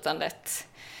inflytandet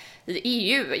i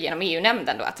EU genom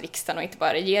EU-nämnden då, att riksdagen och inte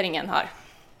bara regeringen har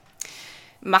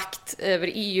makt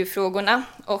över EU-frågorna.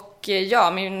 Och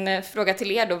min fråga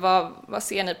till er då, vad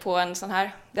ser ni på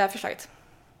det här förslaget?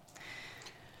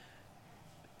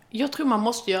 Jag tror man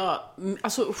måste göra,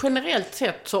 alltså generellt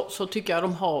sett så tycker jag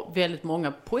de har väldigt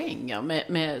många poänger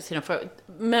med sina frågor.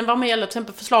 Men vad gäller till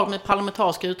exempel förslag med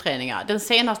parlamentariska utredningar, den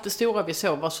senaste stora vi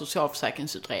såg var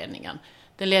socialförsäkringsutredningen.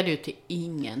 Den ledde ju till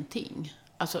ingenting.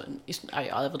 Alltså,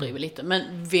 jag överdriver lite,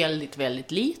 men väldigt,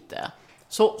 väldigt lite.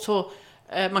 Så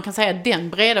man kan säga att den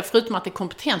breda, förutom att det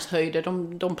kompetenshöjde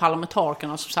de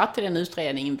parlamentarikerna som satt i den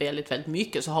utredningen väldigt, väldigt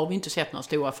mycket, så har vi inte sett några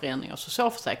stora förändringar av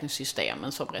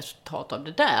socialförsäkringssystemen som resultat av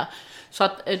det där. Så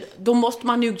att då måste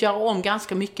man nog göra om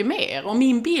ganska mycket mer. Och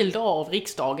min bild av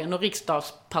riksdagen och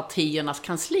riksdagspartiernas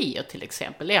kanslier till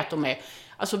exempel är att de är,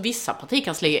 alltså vissa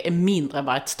partikanslier är mindre än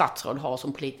vad ett statsråd har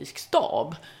som politisk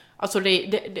stab. Alltså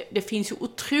det finns ju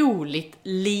otroligt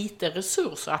lite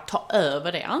resurser att ta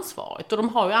över det ansvaret. Och de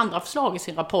har ju andra förslag i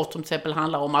sin rapport som till exempel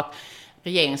handlar om att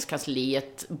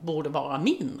regeringskansliet borde vara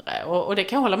mindre. Och det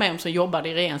kan jag hålla med om som jobbade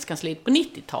i regeringskansliet på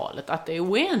 90-talet. Att det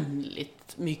är oändligt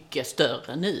mycket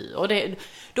större nu. Och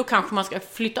då kanske man ska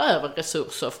flytta över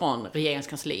resurser från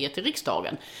regeringskansliet till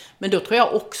riksdagen. Men då tror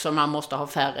jag också man måste ha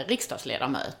färre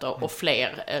riksdagsledamöter och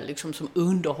fler liksom, som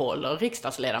underhåller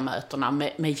riksdagsledamöterna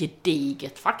med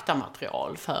gediget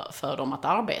faktamaterial för dem att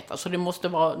arbeta. Så det måste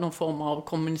vara någon form av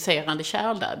kommunicerande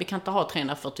kärl där. Vi kan inte ha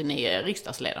 349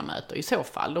 riksdagsledamöter i så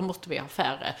fall. Då måste vi ha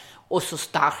färre och så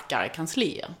starkare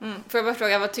kanslier. Får jag bara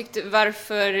fråga,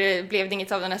 varför blev det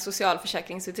inget av den här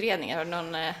socialförsäkringsutredningen? Har du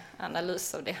någon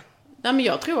analys av det? Nej, men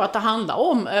jag tror att det handlar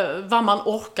om vad man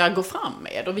orkar gå fram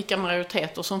med och vilka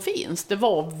majoriteter som finns. Det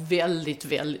var väldigt,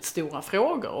 väldigt stora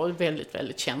frågor och väldigt,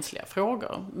 väldigt känsliga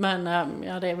frågor. Men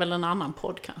ja, det är väl en annan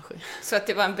podd kanske. Så att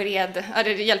det var en bred... Ja,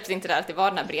 det hjälpte inte där att det var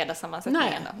den här breda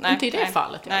sammansättningen? Nej, inte i det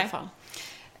fallet i alla fall.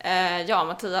 Ja,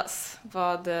 Mattias,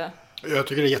 vad... Jag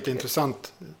tycker det är en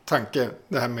jätteintressant tanke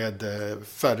det här med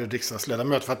färre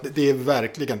riksdagsledamöter. För att det är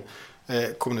verkligen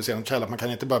kommunicerande källa. Man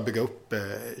kan inte bara bygga upp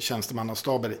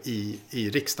tjänstemannastaber i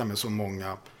riksdagen med så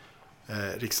många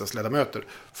riksdagsledamöter.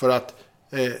 För att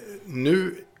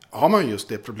nu har man just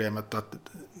det problemet att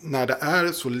när det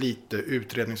är så lite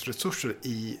utredningsresurser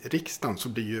i riksdagen så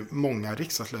blir ju många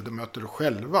riksdagsledamöter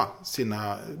själva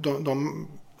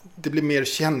det blir mer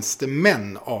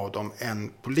tjänstemän av dem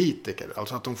än politiker.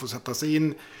 Alltså att de får sätta sig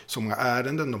in i så många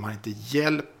ärenden. De har inte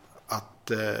hjälp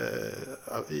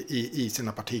i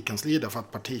sina partikanslier. Därför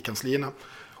att partikanslierna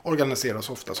organiseras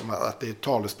ofta som att det är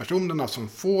talespersonerna som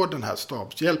får den här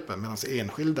stabshjälpen. Medan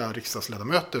enskilda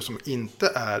riksdagsledamöter som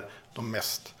inte är de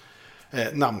mest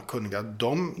namnkunniga,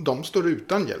 de står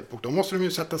utan hjälp. Och då måste de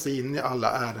ju sätta sig in i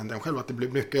alla ärenden själva. Att det blir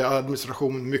mycket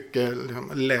administration, mycket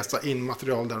läsa in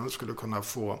material där de skulle kunna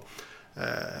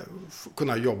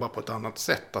kunna jobba på ett annat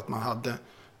sätt. Att man hade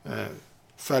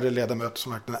färre ledamöter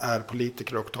som verkligen är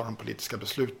politiker och tar de politiska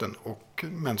besluten.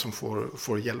 Men som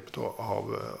får hjälp då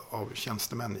av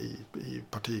tjänstemän i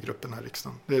partigruppen här i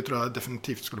riksdagen. Det tror jag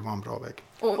definitivt skulle vara en bra väg.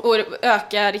 Och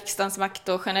öka riksdagens makt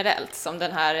då generellt som de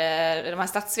här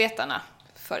statsvetarna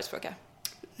förespråkar?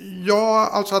 Ja,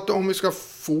 alltså att om vi ska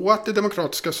få att det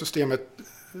demokratiska systemet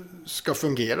ska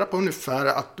fungera på ungefär,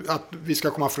 att vi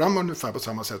ska komma fram ungefär på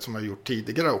samma sätt som vi har gjort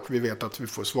tidigare och vi vet att vi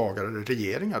får svagare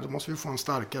regeringar, då måste vi få en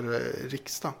starkare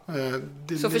riksdag.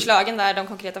 Så förslagen där, de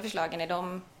konkreta förslagen, är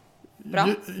de bra?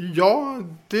 Ja,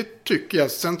 det tycker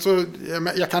jag. Sen så,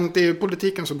 jag kan inte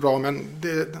politiken så bra, men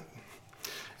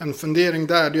en fundering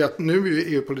där är att nu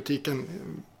är EU-politiken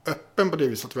öppen på det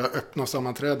viset att vi har öppna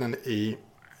sammanträden i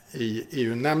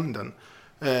EU-nämnden.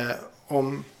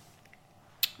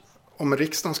 Om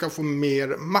riksdagen ska få mer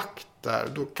makt där,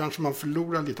 då kanske man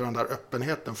förlorar lite av den där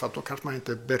öppenheten, för att då kanske man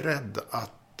inte är beredd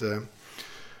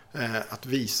att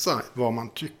visa vad man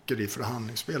tycker i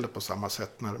förhandlingsspelet på samma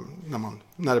sätt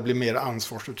när det blir mer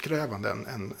ansvarsutkrävande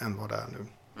än vad det är nu.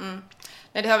 Mm.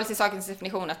 Nej, det har väl till sakens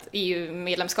definition att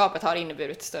EU-medlemskapet har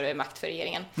inneburit större makt för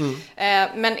regeringen.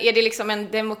 Men är det liksom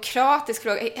en demokratisk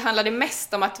fråga? Handlar det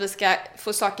mest om att vi ska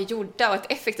få saker gjorda och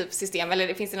ett effektivt system?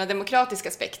 Eller finns det någon demokratisk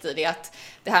aspekt i det? Att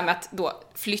det här med att då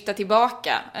flytta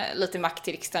tillbaka lite makt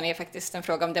till riksdagen är faktiskt en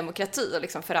fråga om demokrati och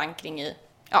liksom förankring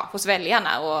hos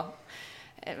väljarna och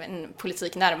en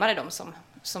politik närmare dem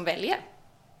som väljer.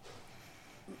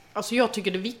 Alltså jag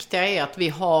tycker det viktiga är att vi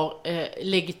har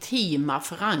legitima,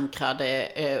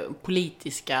 förankrade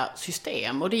politiska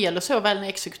system. Och det gäller såväl den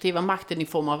exekutiva makten i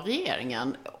form av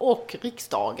regeringen och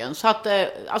riksdagen. Så att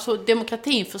alltså,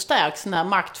 demokratin förstärks när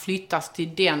makt flyttas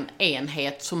till den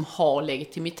enhet som har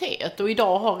legitimitet. Och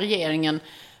idag har regeringen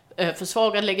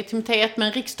försvagad legitimitet,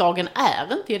 men riksdagen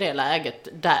är inte i det läget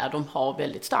där de har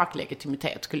väldigt stark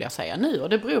legitimitet, skulle jag säga nu. Och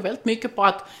det beror väldigt mycket på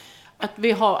att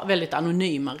vi har väldigt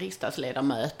anonyma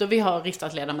riksdagsledamöter. Vi har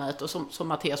riksdagsledamöter som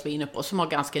Mattias var inne på, som har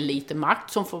ganska lite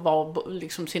makt, som får vara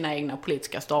liksom sina egna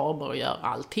politiska staber och göra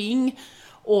allting.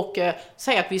 och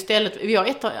säga att vi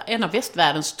har en av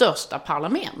västvärldens största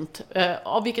parlament.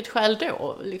 Av vilket skäl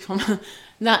då? Liksom,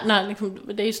 när liksom,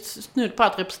 det är snudd på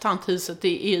att representanthuset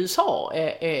i USA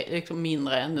är liksom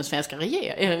mindre än den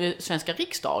svenska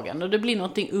riksdagen, och det blir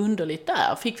någonting underligt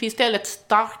där. Fick vi istället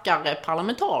starkare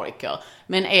parlamentariker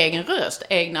med en egen röst,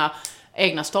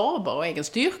 egna staber och egen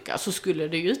styrka, så skulle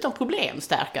det ju utan problem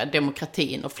stärka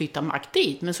demokratin och flytta makt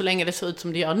dit. Men så länge det ser ut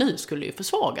som det gör nu skulle det ju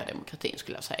försvaga demokratin,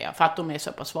 skulle jag säga, för att de är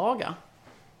så pass svaga.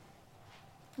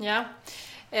 Ja.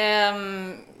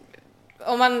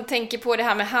 Om man tänker på det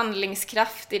här med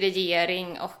handlingskraft i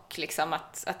regering och liksom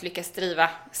att lyckas driva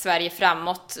Sverige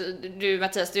framåt. Du,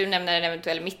 Mattias, du nämner en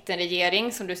eventuell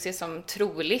mittenregering som du ser som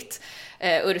troligt.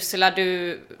 Ursula,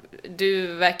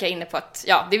 du verkar inne på att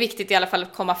det är viktigt i alla fall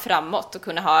att komma framåt och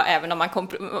kunna ha, även om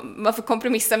man får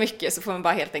kompromissa mycket, så får man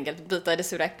bara helt enkelt bita i det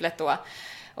sura äpplet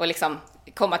och liksom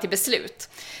komma till beslut.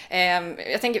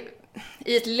 Jag tänker,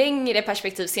 i ett längre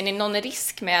perspektiv, ser ni någon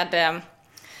risk med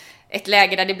ett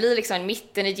läge där det blir liksom en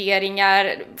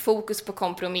mittenregeringar, fokus på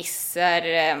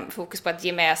kompromisser, fokus på att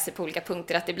ge med sig på olika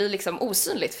punkter, att det blir liksom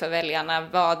osynligt för väljarna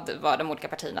vad de olika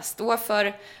partierna står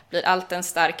för, blir allt en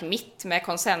stark mitt med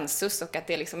konsensus, och att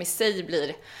det liksom i sig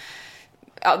blir,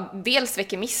 dels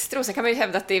väcker misstro, sen kan man ju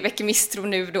hävda att det väcker misstro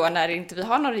nu då när inte vi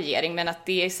har någon regering, men att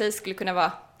det i sig skulle kunna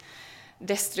vara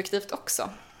destruktivt också.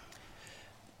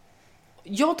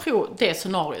 Jag tror det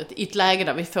scenariot i ett läge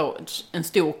där vi får en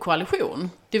stor koalition,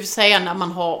 det vill säga när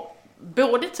man har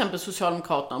både till exempel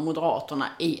Socialdemokraterna och Moderaterna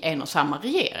i en och samma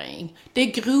regering. Det är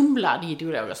grumlade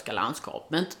ideologiska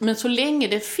landskap, men så länge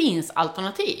det finns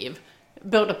alternativ,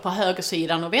 både på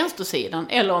högersidan och vänstersidan,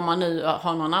 eller om man nu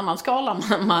har någon annan skala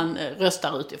man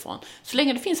röstar utifrån, så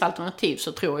länge det finns alternativ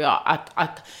så tror jag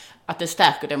att det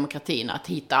stärker demokratin att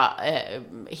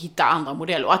hitta andra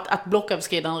modeller, och att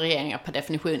blocköverskridande regeringar per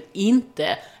definition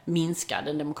inte minskar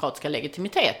den demokratiska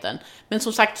legitimiteten. Men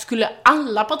som sagt, skulle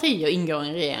alla partier ingå i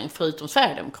en regering förutom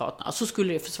Sverigedemokraterna, så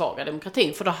skulle det försvaga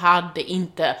demokratin, för då hade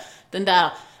inte den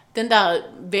där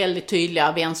väldigt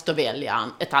tydliga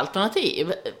vänsterväljaren ett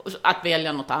alternativ att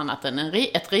välja något annat än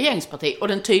ett regeringsparti, och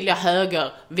den tydliga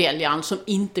högerväljaren som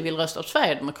inte vill rösta på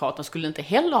Sverigedemokraterna skulle inte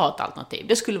heller ha ett alternativ.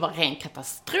 Det skulle vara ren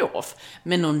katastrof.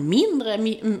 Men någon mindre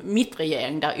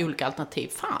mittregering där olika alternativ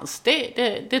fanns,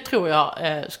 det tror jag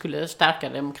skulle stärka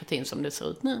demokratin som det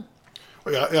ser ut nu.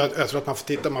 Och jag tror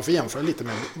att man får jämföra lite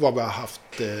med vad vi har haft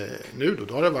nu då.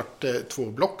 Då har det varit 2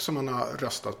 block som man har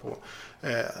röstat på.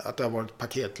 Att det har varit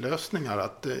paketlösningar.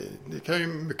 Att det kan ju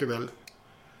mycket väl...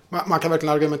 Man kan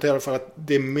verkligen argumentera för att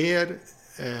det är mer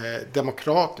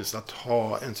demokratiskt att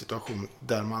ha en situation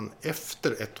där man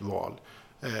efter ett val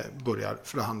börjar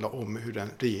förhandla om hur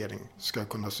en regering ska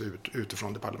kunna se ut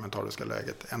utifrån det parlamentariska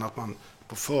läget, än att man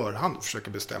på förhand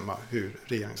försöker bestämma hur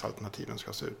regeringsalternativen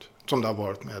ska se ut, som det har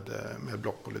varit med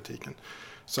blockpolitiken.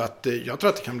 Så att jag tror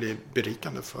att det kan bli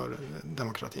berikande för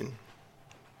demokratin.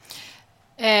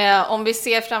 Om vi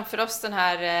ser framför oss den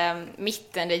här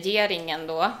mittenregeringen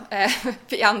då,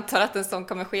 vi antar att en sån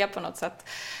kommer ske på något sätt.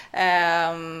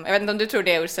 Jag vet inte om du tror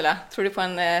det, Ursula. Tror du på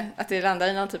att det landar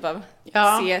i någon typ av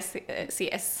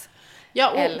CS? Ja,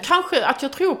 och kanske att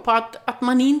jag tror på att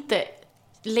man inte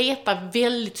letar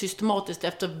väldigt systematiskt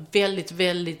efter väldigt,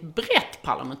 väldigt brett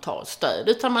parlamentariskt stöd,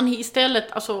 utan man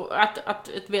istället, alltså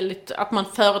att man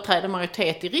företräder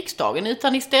majoritet i riksdagen,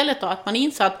 utan istället att man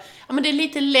inser att men det är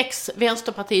lite lex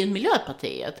Vänsterpartiet och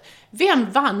Miljöpartiet.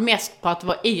 Vem vann mest på att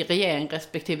vara i regering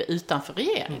respektive utanför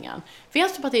regeringen?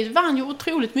 Vänsterpartiet vann ju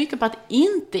otroligt mycket på att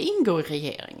inte ingå i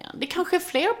regeringen. Det kanske är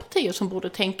fler partier som borde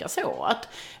tänka så. Att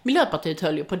Miljöpartiet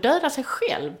höll ju på att döda sig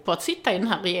själv på att sitta i den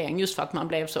här regeringen, just för att man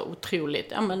blev så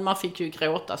otroligt, men man fick ju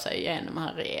gråta sig igenom den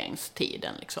här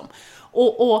regeringstiden liksom.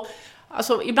 Och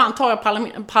alltså, ibland tar jag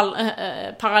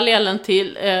parallellen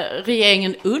till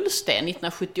regeringen Ullsten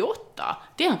 1978.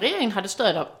 Den regeringen hade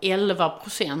stöd av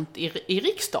 11% i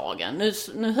riksdagen.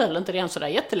 Nu höll inte den så där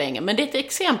jättelänge, men det är ett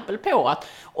exempel på att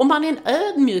om man är en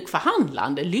ödmjuk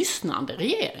förhandlande, lyssnande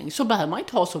regering, så behöver man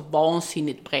inte ha så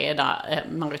vansinnigt breda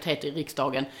majoriteter i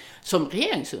riksdagen som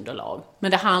regeringsunderlag.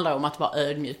 Men det handlar om att vara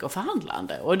ödmjuk och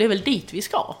förhandlande, och det är väl dit vi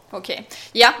ska. Okej.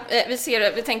 Ja,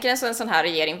 vi tänker en sån här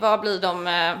regering.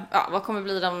 Vad kommer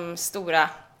bli de stora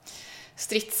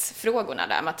stridsfrågorna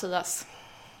där, Mattias?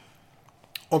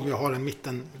 Om vi har en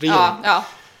mittenregering? Ja.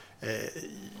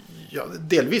 Ja,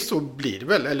 delvis så blir det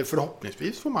väl, eller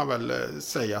förhoppningsvis får man väl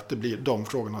säga att det blir de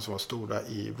frågorna som var stora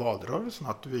i valrörelsen.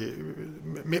 Att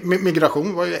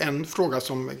migration var ju en fråga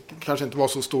som kanske inte var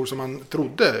så stor som man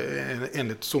trodde,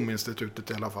 enligt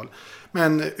SOM-institutet i alla fall.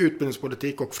 Men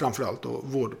utbildningspolitik och framförallt då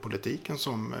vårdpolitiken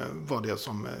som var det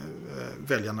som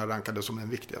väljarna rankade som den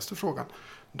viktigaste frågan.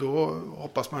 Då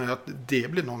hoppas man ju att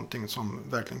det blir någonting som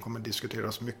verkligen kommer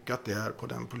diskuteras mycket, att det är på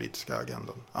den politiska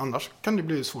agendan. Annars kan det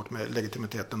bli svårt med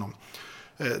legitimiteten om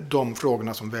de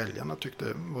frågorna som väljarna tyckte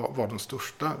var de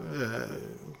största.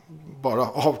 Bara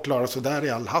avklara sig där i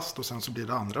all hast och sen så blir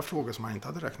det andra frågor som man inte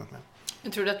hade räknat med.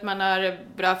 Jag tror att man har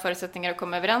bra förutsättningar att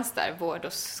komma överens där, vård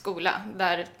och skola.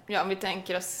 Där, ja, om vi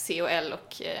tänker oss COL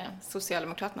och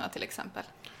Socialdemokraterna till exempel.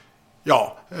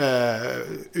 Ja,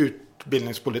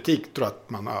 utbildningspolitik tror jag att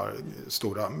man har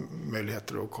stora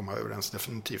möjligheter att komma överens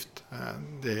definitivt.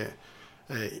 Det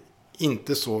är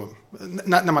inte så,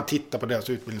 när man tittar på deras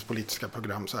utbildningspolitiska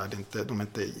program så är det inte, de är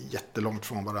inte jättelångt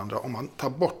från varandra. Om man tar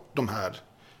bort de här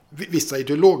vissa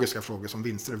ideologiska frågor som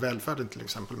vinster i välfärden till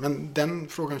exempel. Men den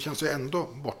frågan känns ju ändå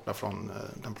borta från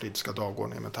den politiska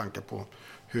dagordningen med tanke på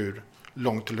hur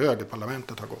långt till höger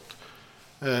parlamentet har gått.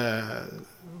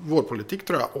 Vårdpolitik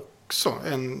tror jag också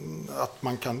att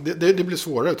man kan, det blir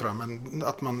svårare tror jag, men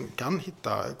att man kan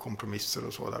hitta kompromisser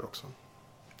och så där också.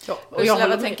 Ja, och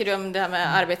vad tänker du om det här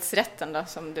med arbetsrätten då,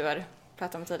 som du har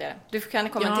pratat om tidigare? Du kan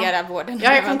kommentera vården.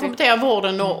 Ja, jag kan kommentera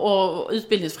vården och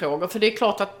utbildningsfrågor. För det är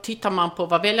klart att tittar man på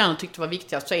vad väljarna tyckte var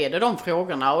viktigast så är det de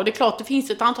frågorna. Och det är klart att det finns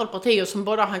ett antal partier som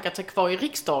både har hankat sig kvar i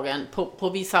riksdagen på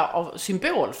vissa av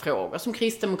symbolfrågor som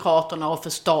Kristdemokraterna och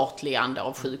förstatligande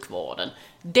av sjukvården.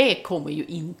 Det kommer ju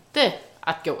inte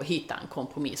att gå att hitta en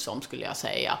kompromiss om, skulle jag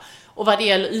säga. Och vad det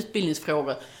gäller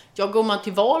utbildningsfrågor, går man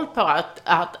till val på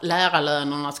att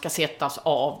lärarlönerna ska sättas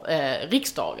av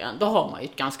riksdagen, då har man ju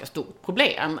ett ganska stort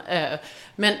problem.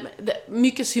 Men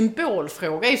mycket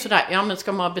symbolfråga är ju sådär, ja men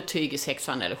ska man ha betyg i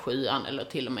 6:an eller 7:an eller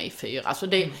till och med i 4? Alltså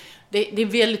det är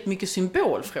väldigt mycket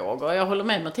symbolfrågor. Jag håller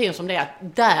med Mattias om det,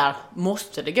 att där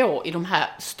måste det gå i de här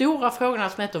stora frågorna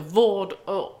som heter vård,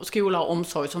 och skola och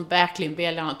omsorg, som verkligen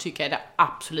väljarna tycker är det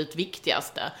absolut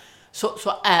viktigaste.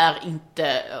 Så är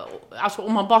inte, alltså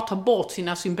om man bara tar bort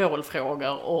sina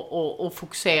symbolfrågor och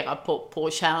fokuserar på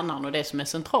kärnan och det som är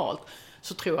centralt,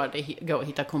 så tror jag det går att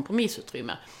hitta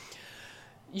kompromissutrymme.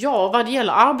 Ja, vad det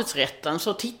gäller arbetsrätten,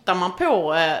 så tittar man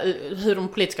på hur de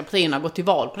politiska partierna går till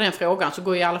val på den frågan, så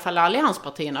går i alla fall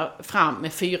allianspartierna fram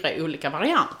med 4 olika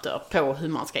varianter på hur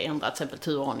man ska ändra till exempel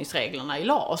turordningsreglerna i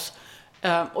LAS.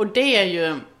 Och det är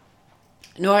ju,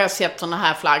 nu har jag sett sådana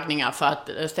här flaggningar för att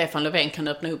Stefan Löfven kan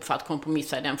öppna upp för att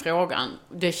kompromissa i den frågan.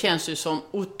 Det känns ju som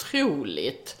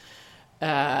otroligt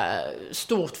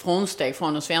stort frånsteg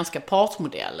från den svenska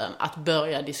partsmodellen att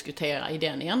börja diskutera i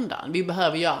den ändan. Vi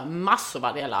behöver göra massor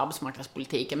vad det gäller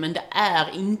arbetsmarknadspolitiken, men det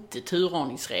är inte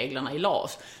turordningsreglerna i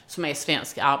LAS som är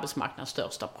svensk arbetsmarknads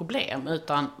största problem,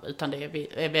 utan det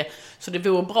är så det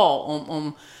vore bra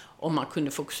om man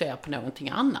kunde fokusera på någonting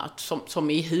annat som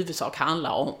i huvudsak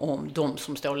handlar om de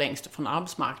som står längst från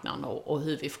arbetsmarknaden och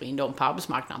hur vi får in dem på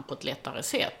arbetsmarknaden på ett lättare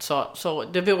sätt. Så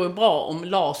det vore bra om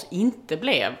LAS inte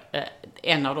blev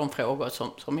en av de frågor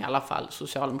som i alla fall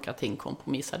socialdemokratin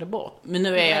kompromissade bort. Men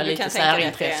nu är jag lite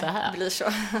särintresse här. Det blir så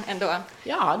ändå.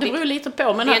 Ja, det beror lite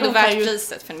på. Men det är ändå värt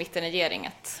priset för en mittenregering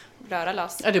att röra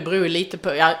LAS. Ja, det beror lite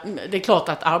på. Ja, det är klart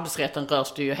att arbetsrätten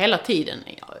rörs det ju hela tiden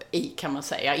i, kan man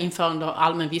säga. Införande av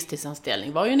allmän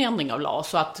visstidsanställning var ju en ändring av LAS,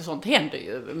 så att sånt händer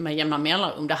ju med jämna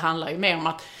mellanrum. Det handlar ju mer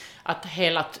om att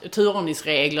hela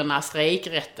turordningsreglerna,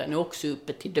 strejkrätten är också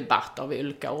uppe till debatt av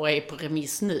olika och är på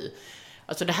remiss nu.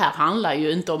 Alltså det här handlar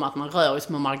ju inte om att man rör i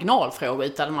små marginalfrågor,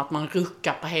 utan om att man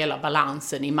ruckar på hela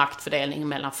balansen i maktfördelningen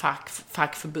mellan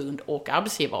fackförbund och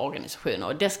arbetsgivarorganisationer.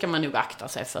 Och det ska man nog akta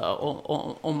sig för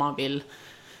om man vill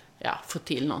få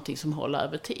till någonting som håller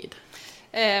över tid.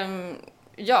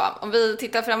 Ja, om vi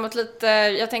tittar framåt lite,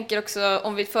 jag tänker också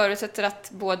om vi förutsätter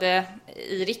att både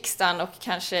i riksdagen och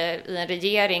kanske i en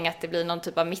regering att det blir någon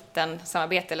typ av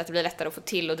mittensamarbete, eller att det blir lättare att få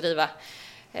till och driva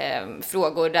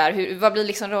frågor där. Vad blir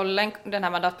liksom rollen den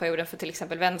här mandatperioden för till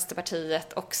exempel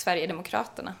Vänsterpartiet och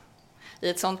Sverigedemokraterna i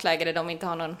ett sånt läge där de inte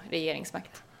har någon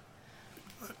regeringsmakt?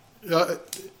 Ja,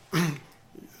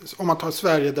 om man tar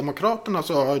Sverigedemokraterna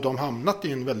så har de hamnat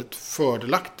i en väldigt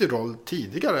fördelaktig roll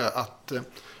tidigare att,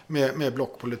 med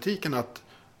blockpolitiken, att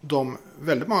de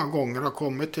väldigt många gånger har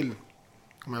kommit till,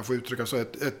 om jag får uttrycka så,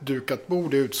 ett dukat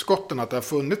bord i utskotten, att det har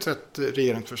funnits ett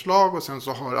regeringsförslag och sen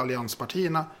så har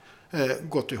allianspartierna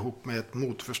gått ihop med ett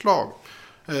motförslag.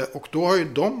 Och då har ju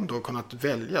de då kunnat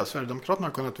välja, Sverigedemokraterna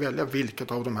har kunnat välja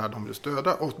vilket av de här de vill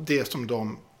stödja, och det som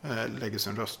de lägger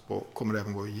sin röst på kommer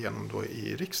även gå igenom då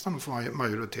i riksdagen och få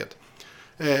majoritet.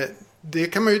 Det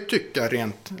kan man ju tycka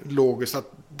rent logiskt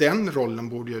att den rollen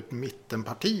borde ju ett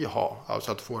mittenparti ha,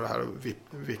 alltså att få det här att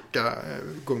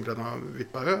gungbrädan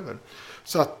vippa över.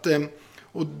 Så att,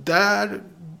 och där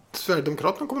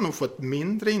Sverigedemokraterna kommer nog få ett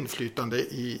mindre inflytande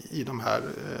i de här,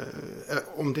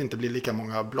 om det inte blir lika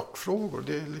många blockfrågor.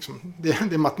 Det är, liksom, det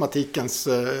är matematikens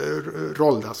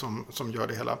roll där som gör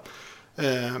det hela.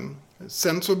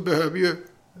 Sen så behöver ju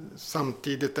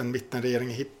samtidigt en mittenregering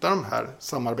hitta de här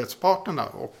samarbetspartnerna,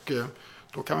 och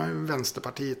då kan ju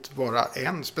Vänsterpartiet vara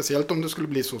en, speciellt om det skulle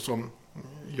bli så som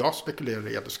jag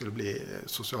spekulerar i, att det skulle bli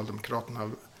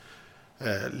Socialdemokraterna,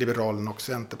 Liberalerna och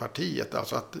Centerpartiet.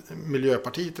 Alltså att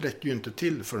Miljöpartiet räcker ju inte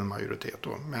till för en majoritet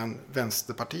då, men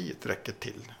Vänsterpartiet räcker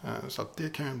till. Så att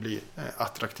det kan ju bli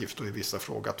attraktivt då i vissa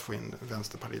frågor att få in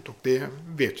Vänsterpartiet, och det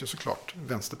vet ju såklart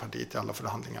Vänsterpartiet i alla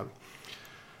förhandlingar.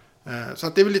 Så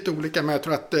att det är väl lite olika, men jag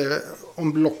tror att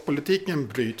om blockpolitiken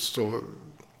bryts så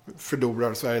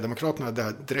förlorar Sverigedemokraterna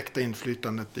det direkta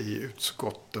inflytandet i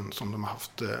utskotten som de har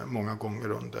haft många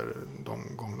gånger under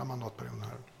de gångna mandatperioderna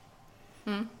här.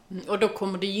 Mm. Och då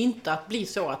kommer det ju inte att bli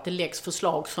så att det läggs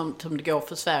förslag som det går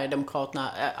för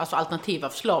Sverigedemokraterna, alltså alternativa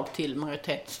förslag till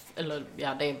majoritets, eller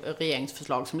ja, det är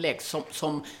regeringsförslag som läggs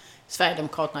som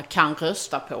Sverigedemokraterna kan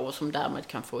rösta på och som därmed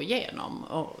kan få igenom.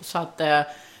 Och så att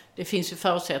det finns ju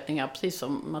förutsättningar, precis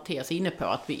som Mattias är inne på,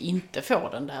 att vi inte får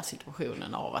den där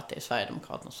situationen av att det är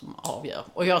Sverigedemokraterna som avgör.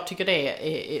 Och jag tycker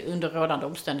det är under rådande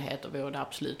omständigheter vore det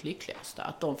absolut lyckligaste.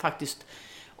 Att de faktiskt,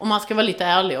 om man ska vara lite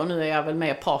ärlig, och nu är jag väl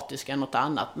mer partisk än något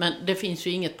annat, men det finns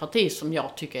ju inget parti som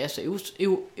jag tycker är så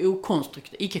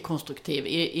icke-konstruktiv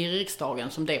i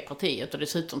riksdagen som det partiet. Och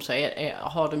dessutom så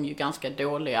har de ju ganska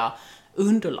dåliga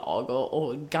underlag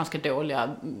och ganska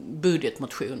dåliga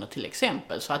budgetmotioner till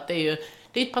exempel. Så att det är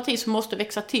ett parti som måste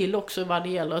växa till också vad det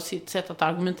gäller sitt sätt att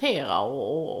argumentera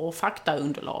och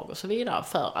faktaunderlag och så vidare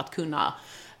för att kunna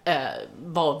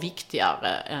vara viktigare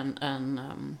än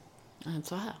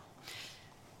så här.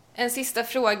 En sista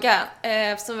fråga,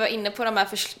 som var inne på de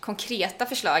här konkreta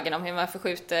förslagen om hur man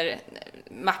förskjuter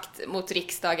makt mot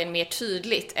riksdagen mer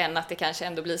tydligt än att det kanske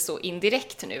ändå blir så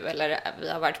indirekt nu, eller vi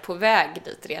har varit på väg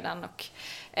dit redan. Och,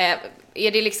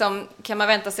 är det liksom, kan man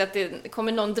vänta sig att det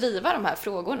kommer någon driva de här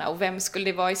frågorna, och vem skulle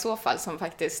det vara i så fall som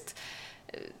faktiskt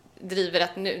driver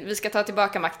att nu, vi ska ta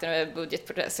tillbaka makten över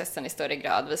budgetprocessen i större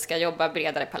grad, vi ska jobba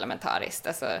bredare parlamentariskt,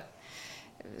 alltså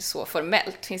så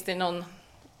formellt. Finns det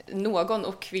någon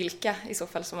och vilka i så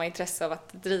fall som har intresse av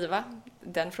att driva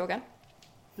den frågan?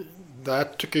 Där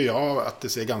tycker jag att det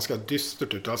ser ganska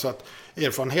dystert ut. Alltså att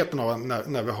erfarenheten av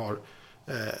när vi har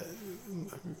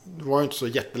det var ju inte så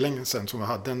jättelänge sedan som vi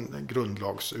hade en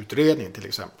grundlagsutredning till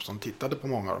exempel som tittade på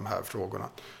många av de här frågorna.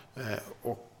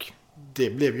 Och det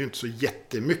blev ju inte så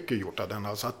jättemycket gjort av den.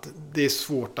 Alltså att det är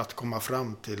svårt att komma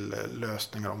fram till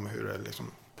lösningar om hur det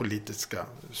liksom politiska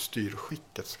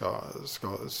styrskicket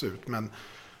ska se ut. Men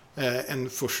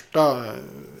ett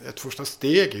första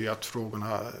steg är ju att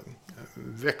frågorna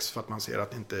väcks för att man ser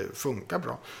att det inte funkar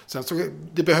bra. Sen så,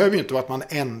 det behöver ju inte vara att man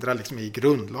ändrar liksom i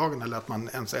grundlagen eller att man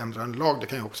ens ändrar en lag. Det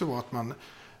kan ju också vara att man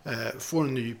får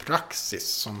en ny praxis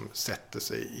som sätter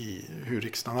sig i hur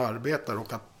riksdagen arbetar,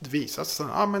 och att det visar sig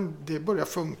att men det börjar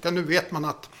funka. Nu vet man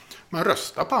att man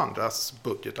röstar på andras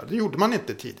budgetar. Det gjorde man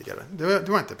inte tidigare. Det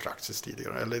var inte praxis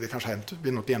tidigare. Eller det kanske hänt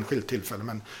vid något enskilt tillfälle,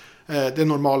 men det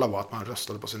normala var att man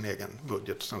röstade på sin egen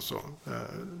budget och sen så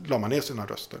la man ner sina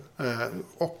röster.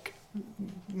 Och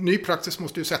ny praxis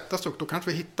måste ju sättas, och då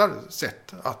kanske vi hittar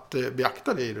sätt att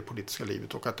beakta det i det politiska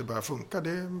livet och att det börjar funka.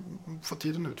 Det får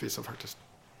tiden utvisa faktiskt.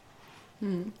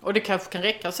 Mm. Och det kanske kan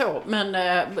räcka så, men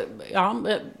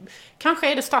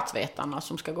kanske är det statsvetarna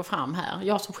som ska gå fram här.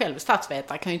 Jag som själv är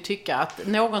statsvetare kan ju tycka att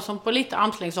någon som på lite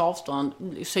armslängds avstånd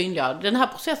synliggör den här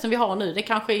processen vi har nu, det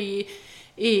kanske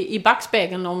i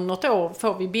backspegeln om något år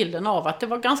får vi bilden av att det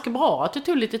var ganska bra att det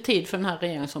tog lite tid för den här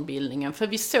regeringsombildningen, för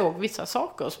vi såg vissa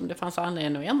saker som det fanns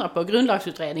anledning att ändra på.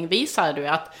 Grundlagsutredningen visade ju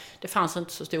att det fanns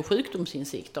inte så stor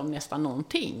sjukdomsinsikt om nästan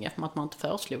någonting, eftersom att man inte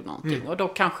föreslog någonting. Och då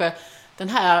kanske den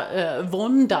här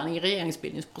våndan i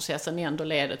regeringsbildningsprocessen ändå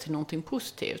leder till någonting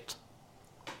positivt.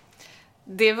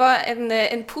 Det var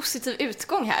en positiv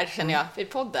utgång här, känner jag, i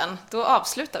podden. Då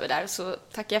avslutar vi där, så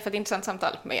tackar jag för ett intressant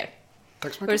samtal med er.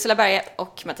 Tack så mycket. Ursula Berge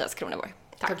och Mattias Kroneborg.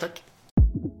 Tack.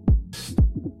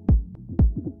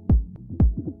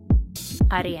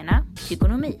 Arena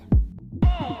Ekonomi.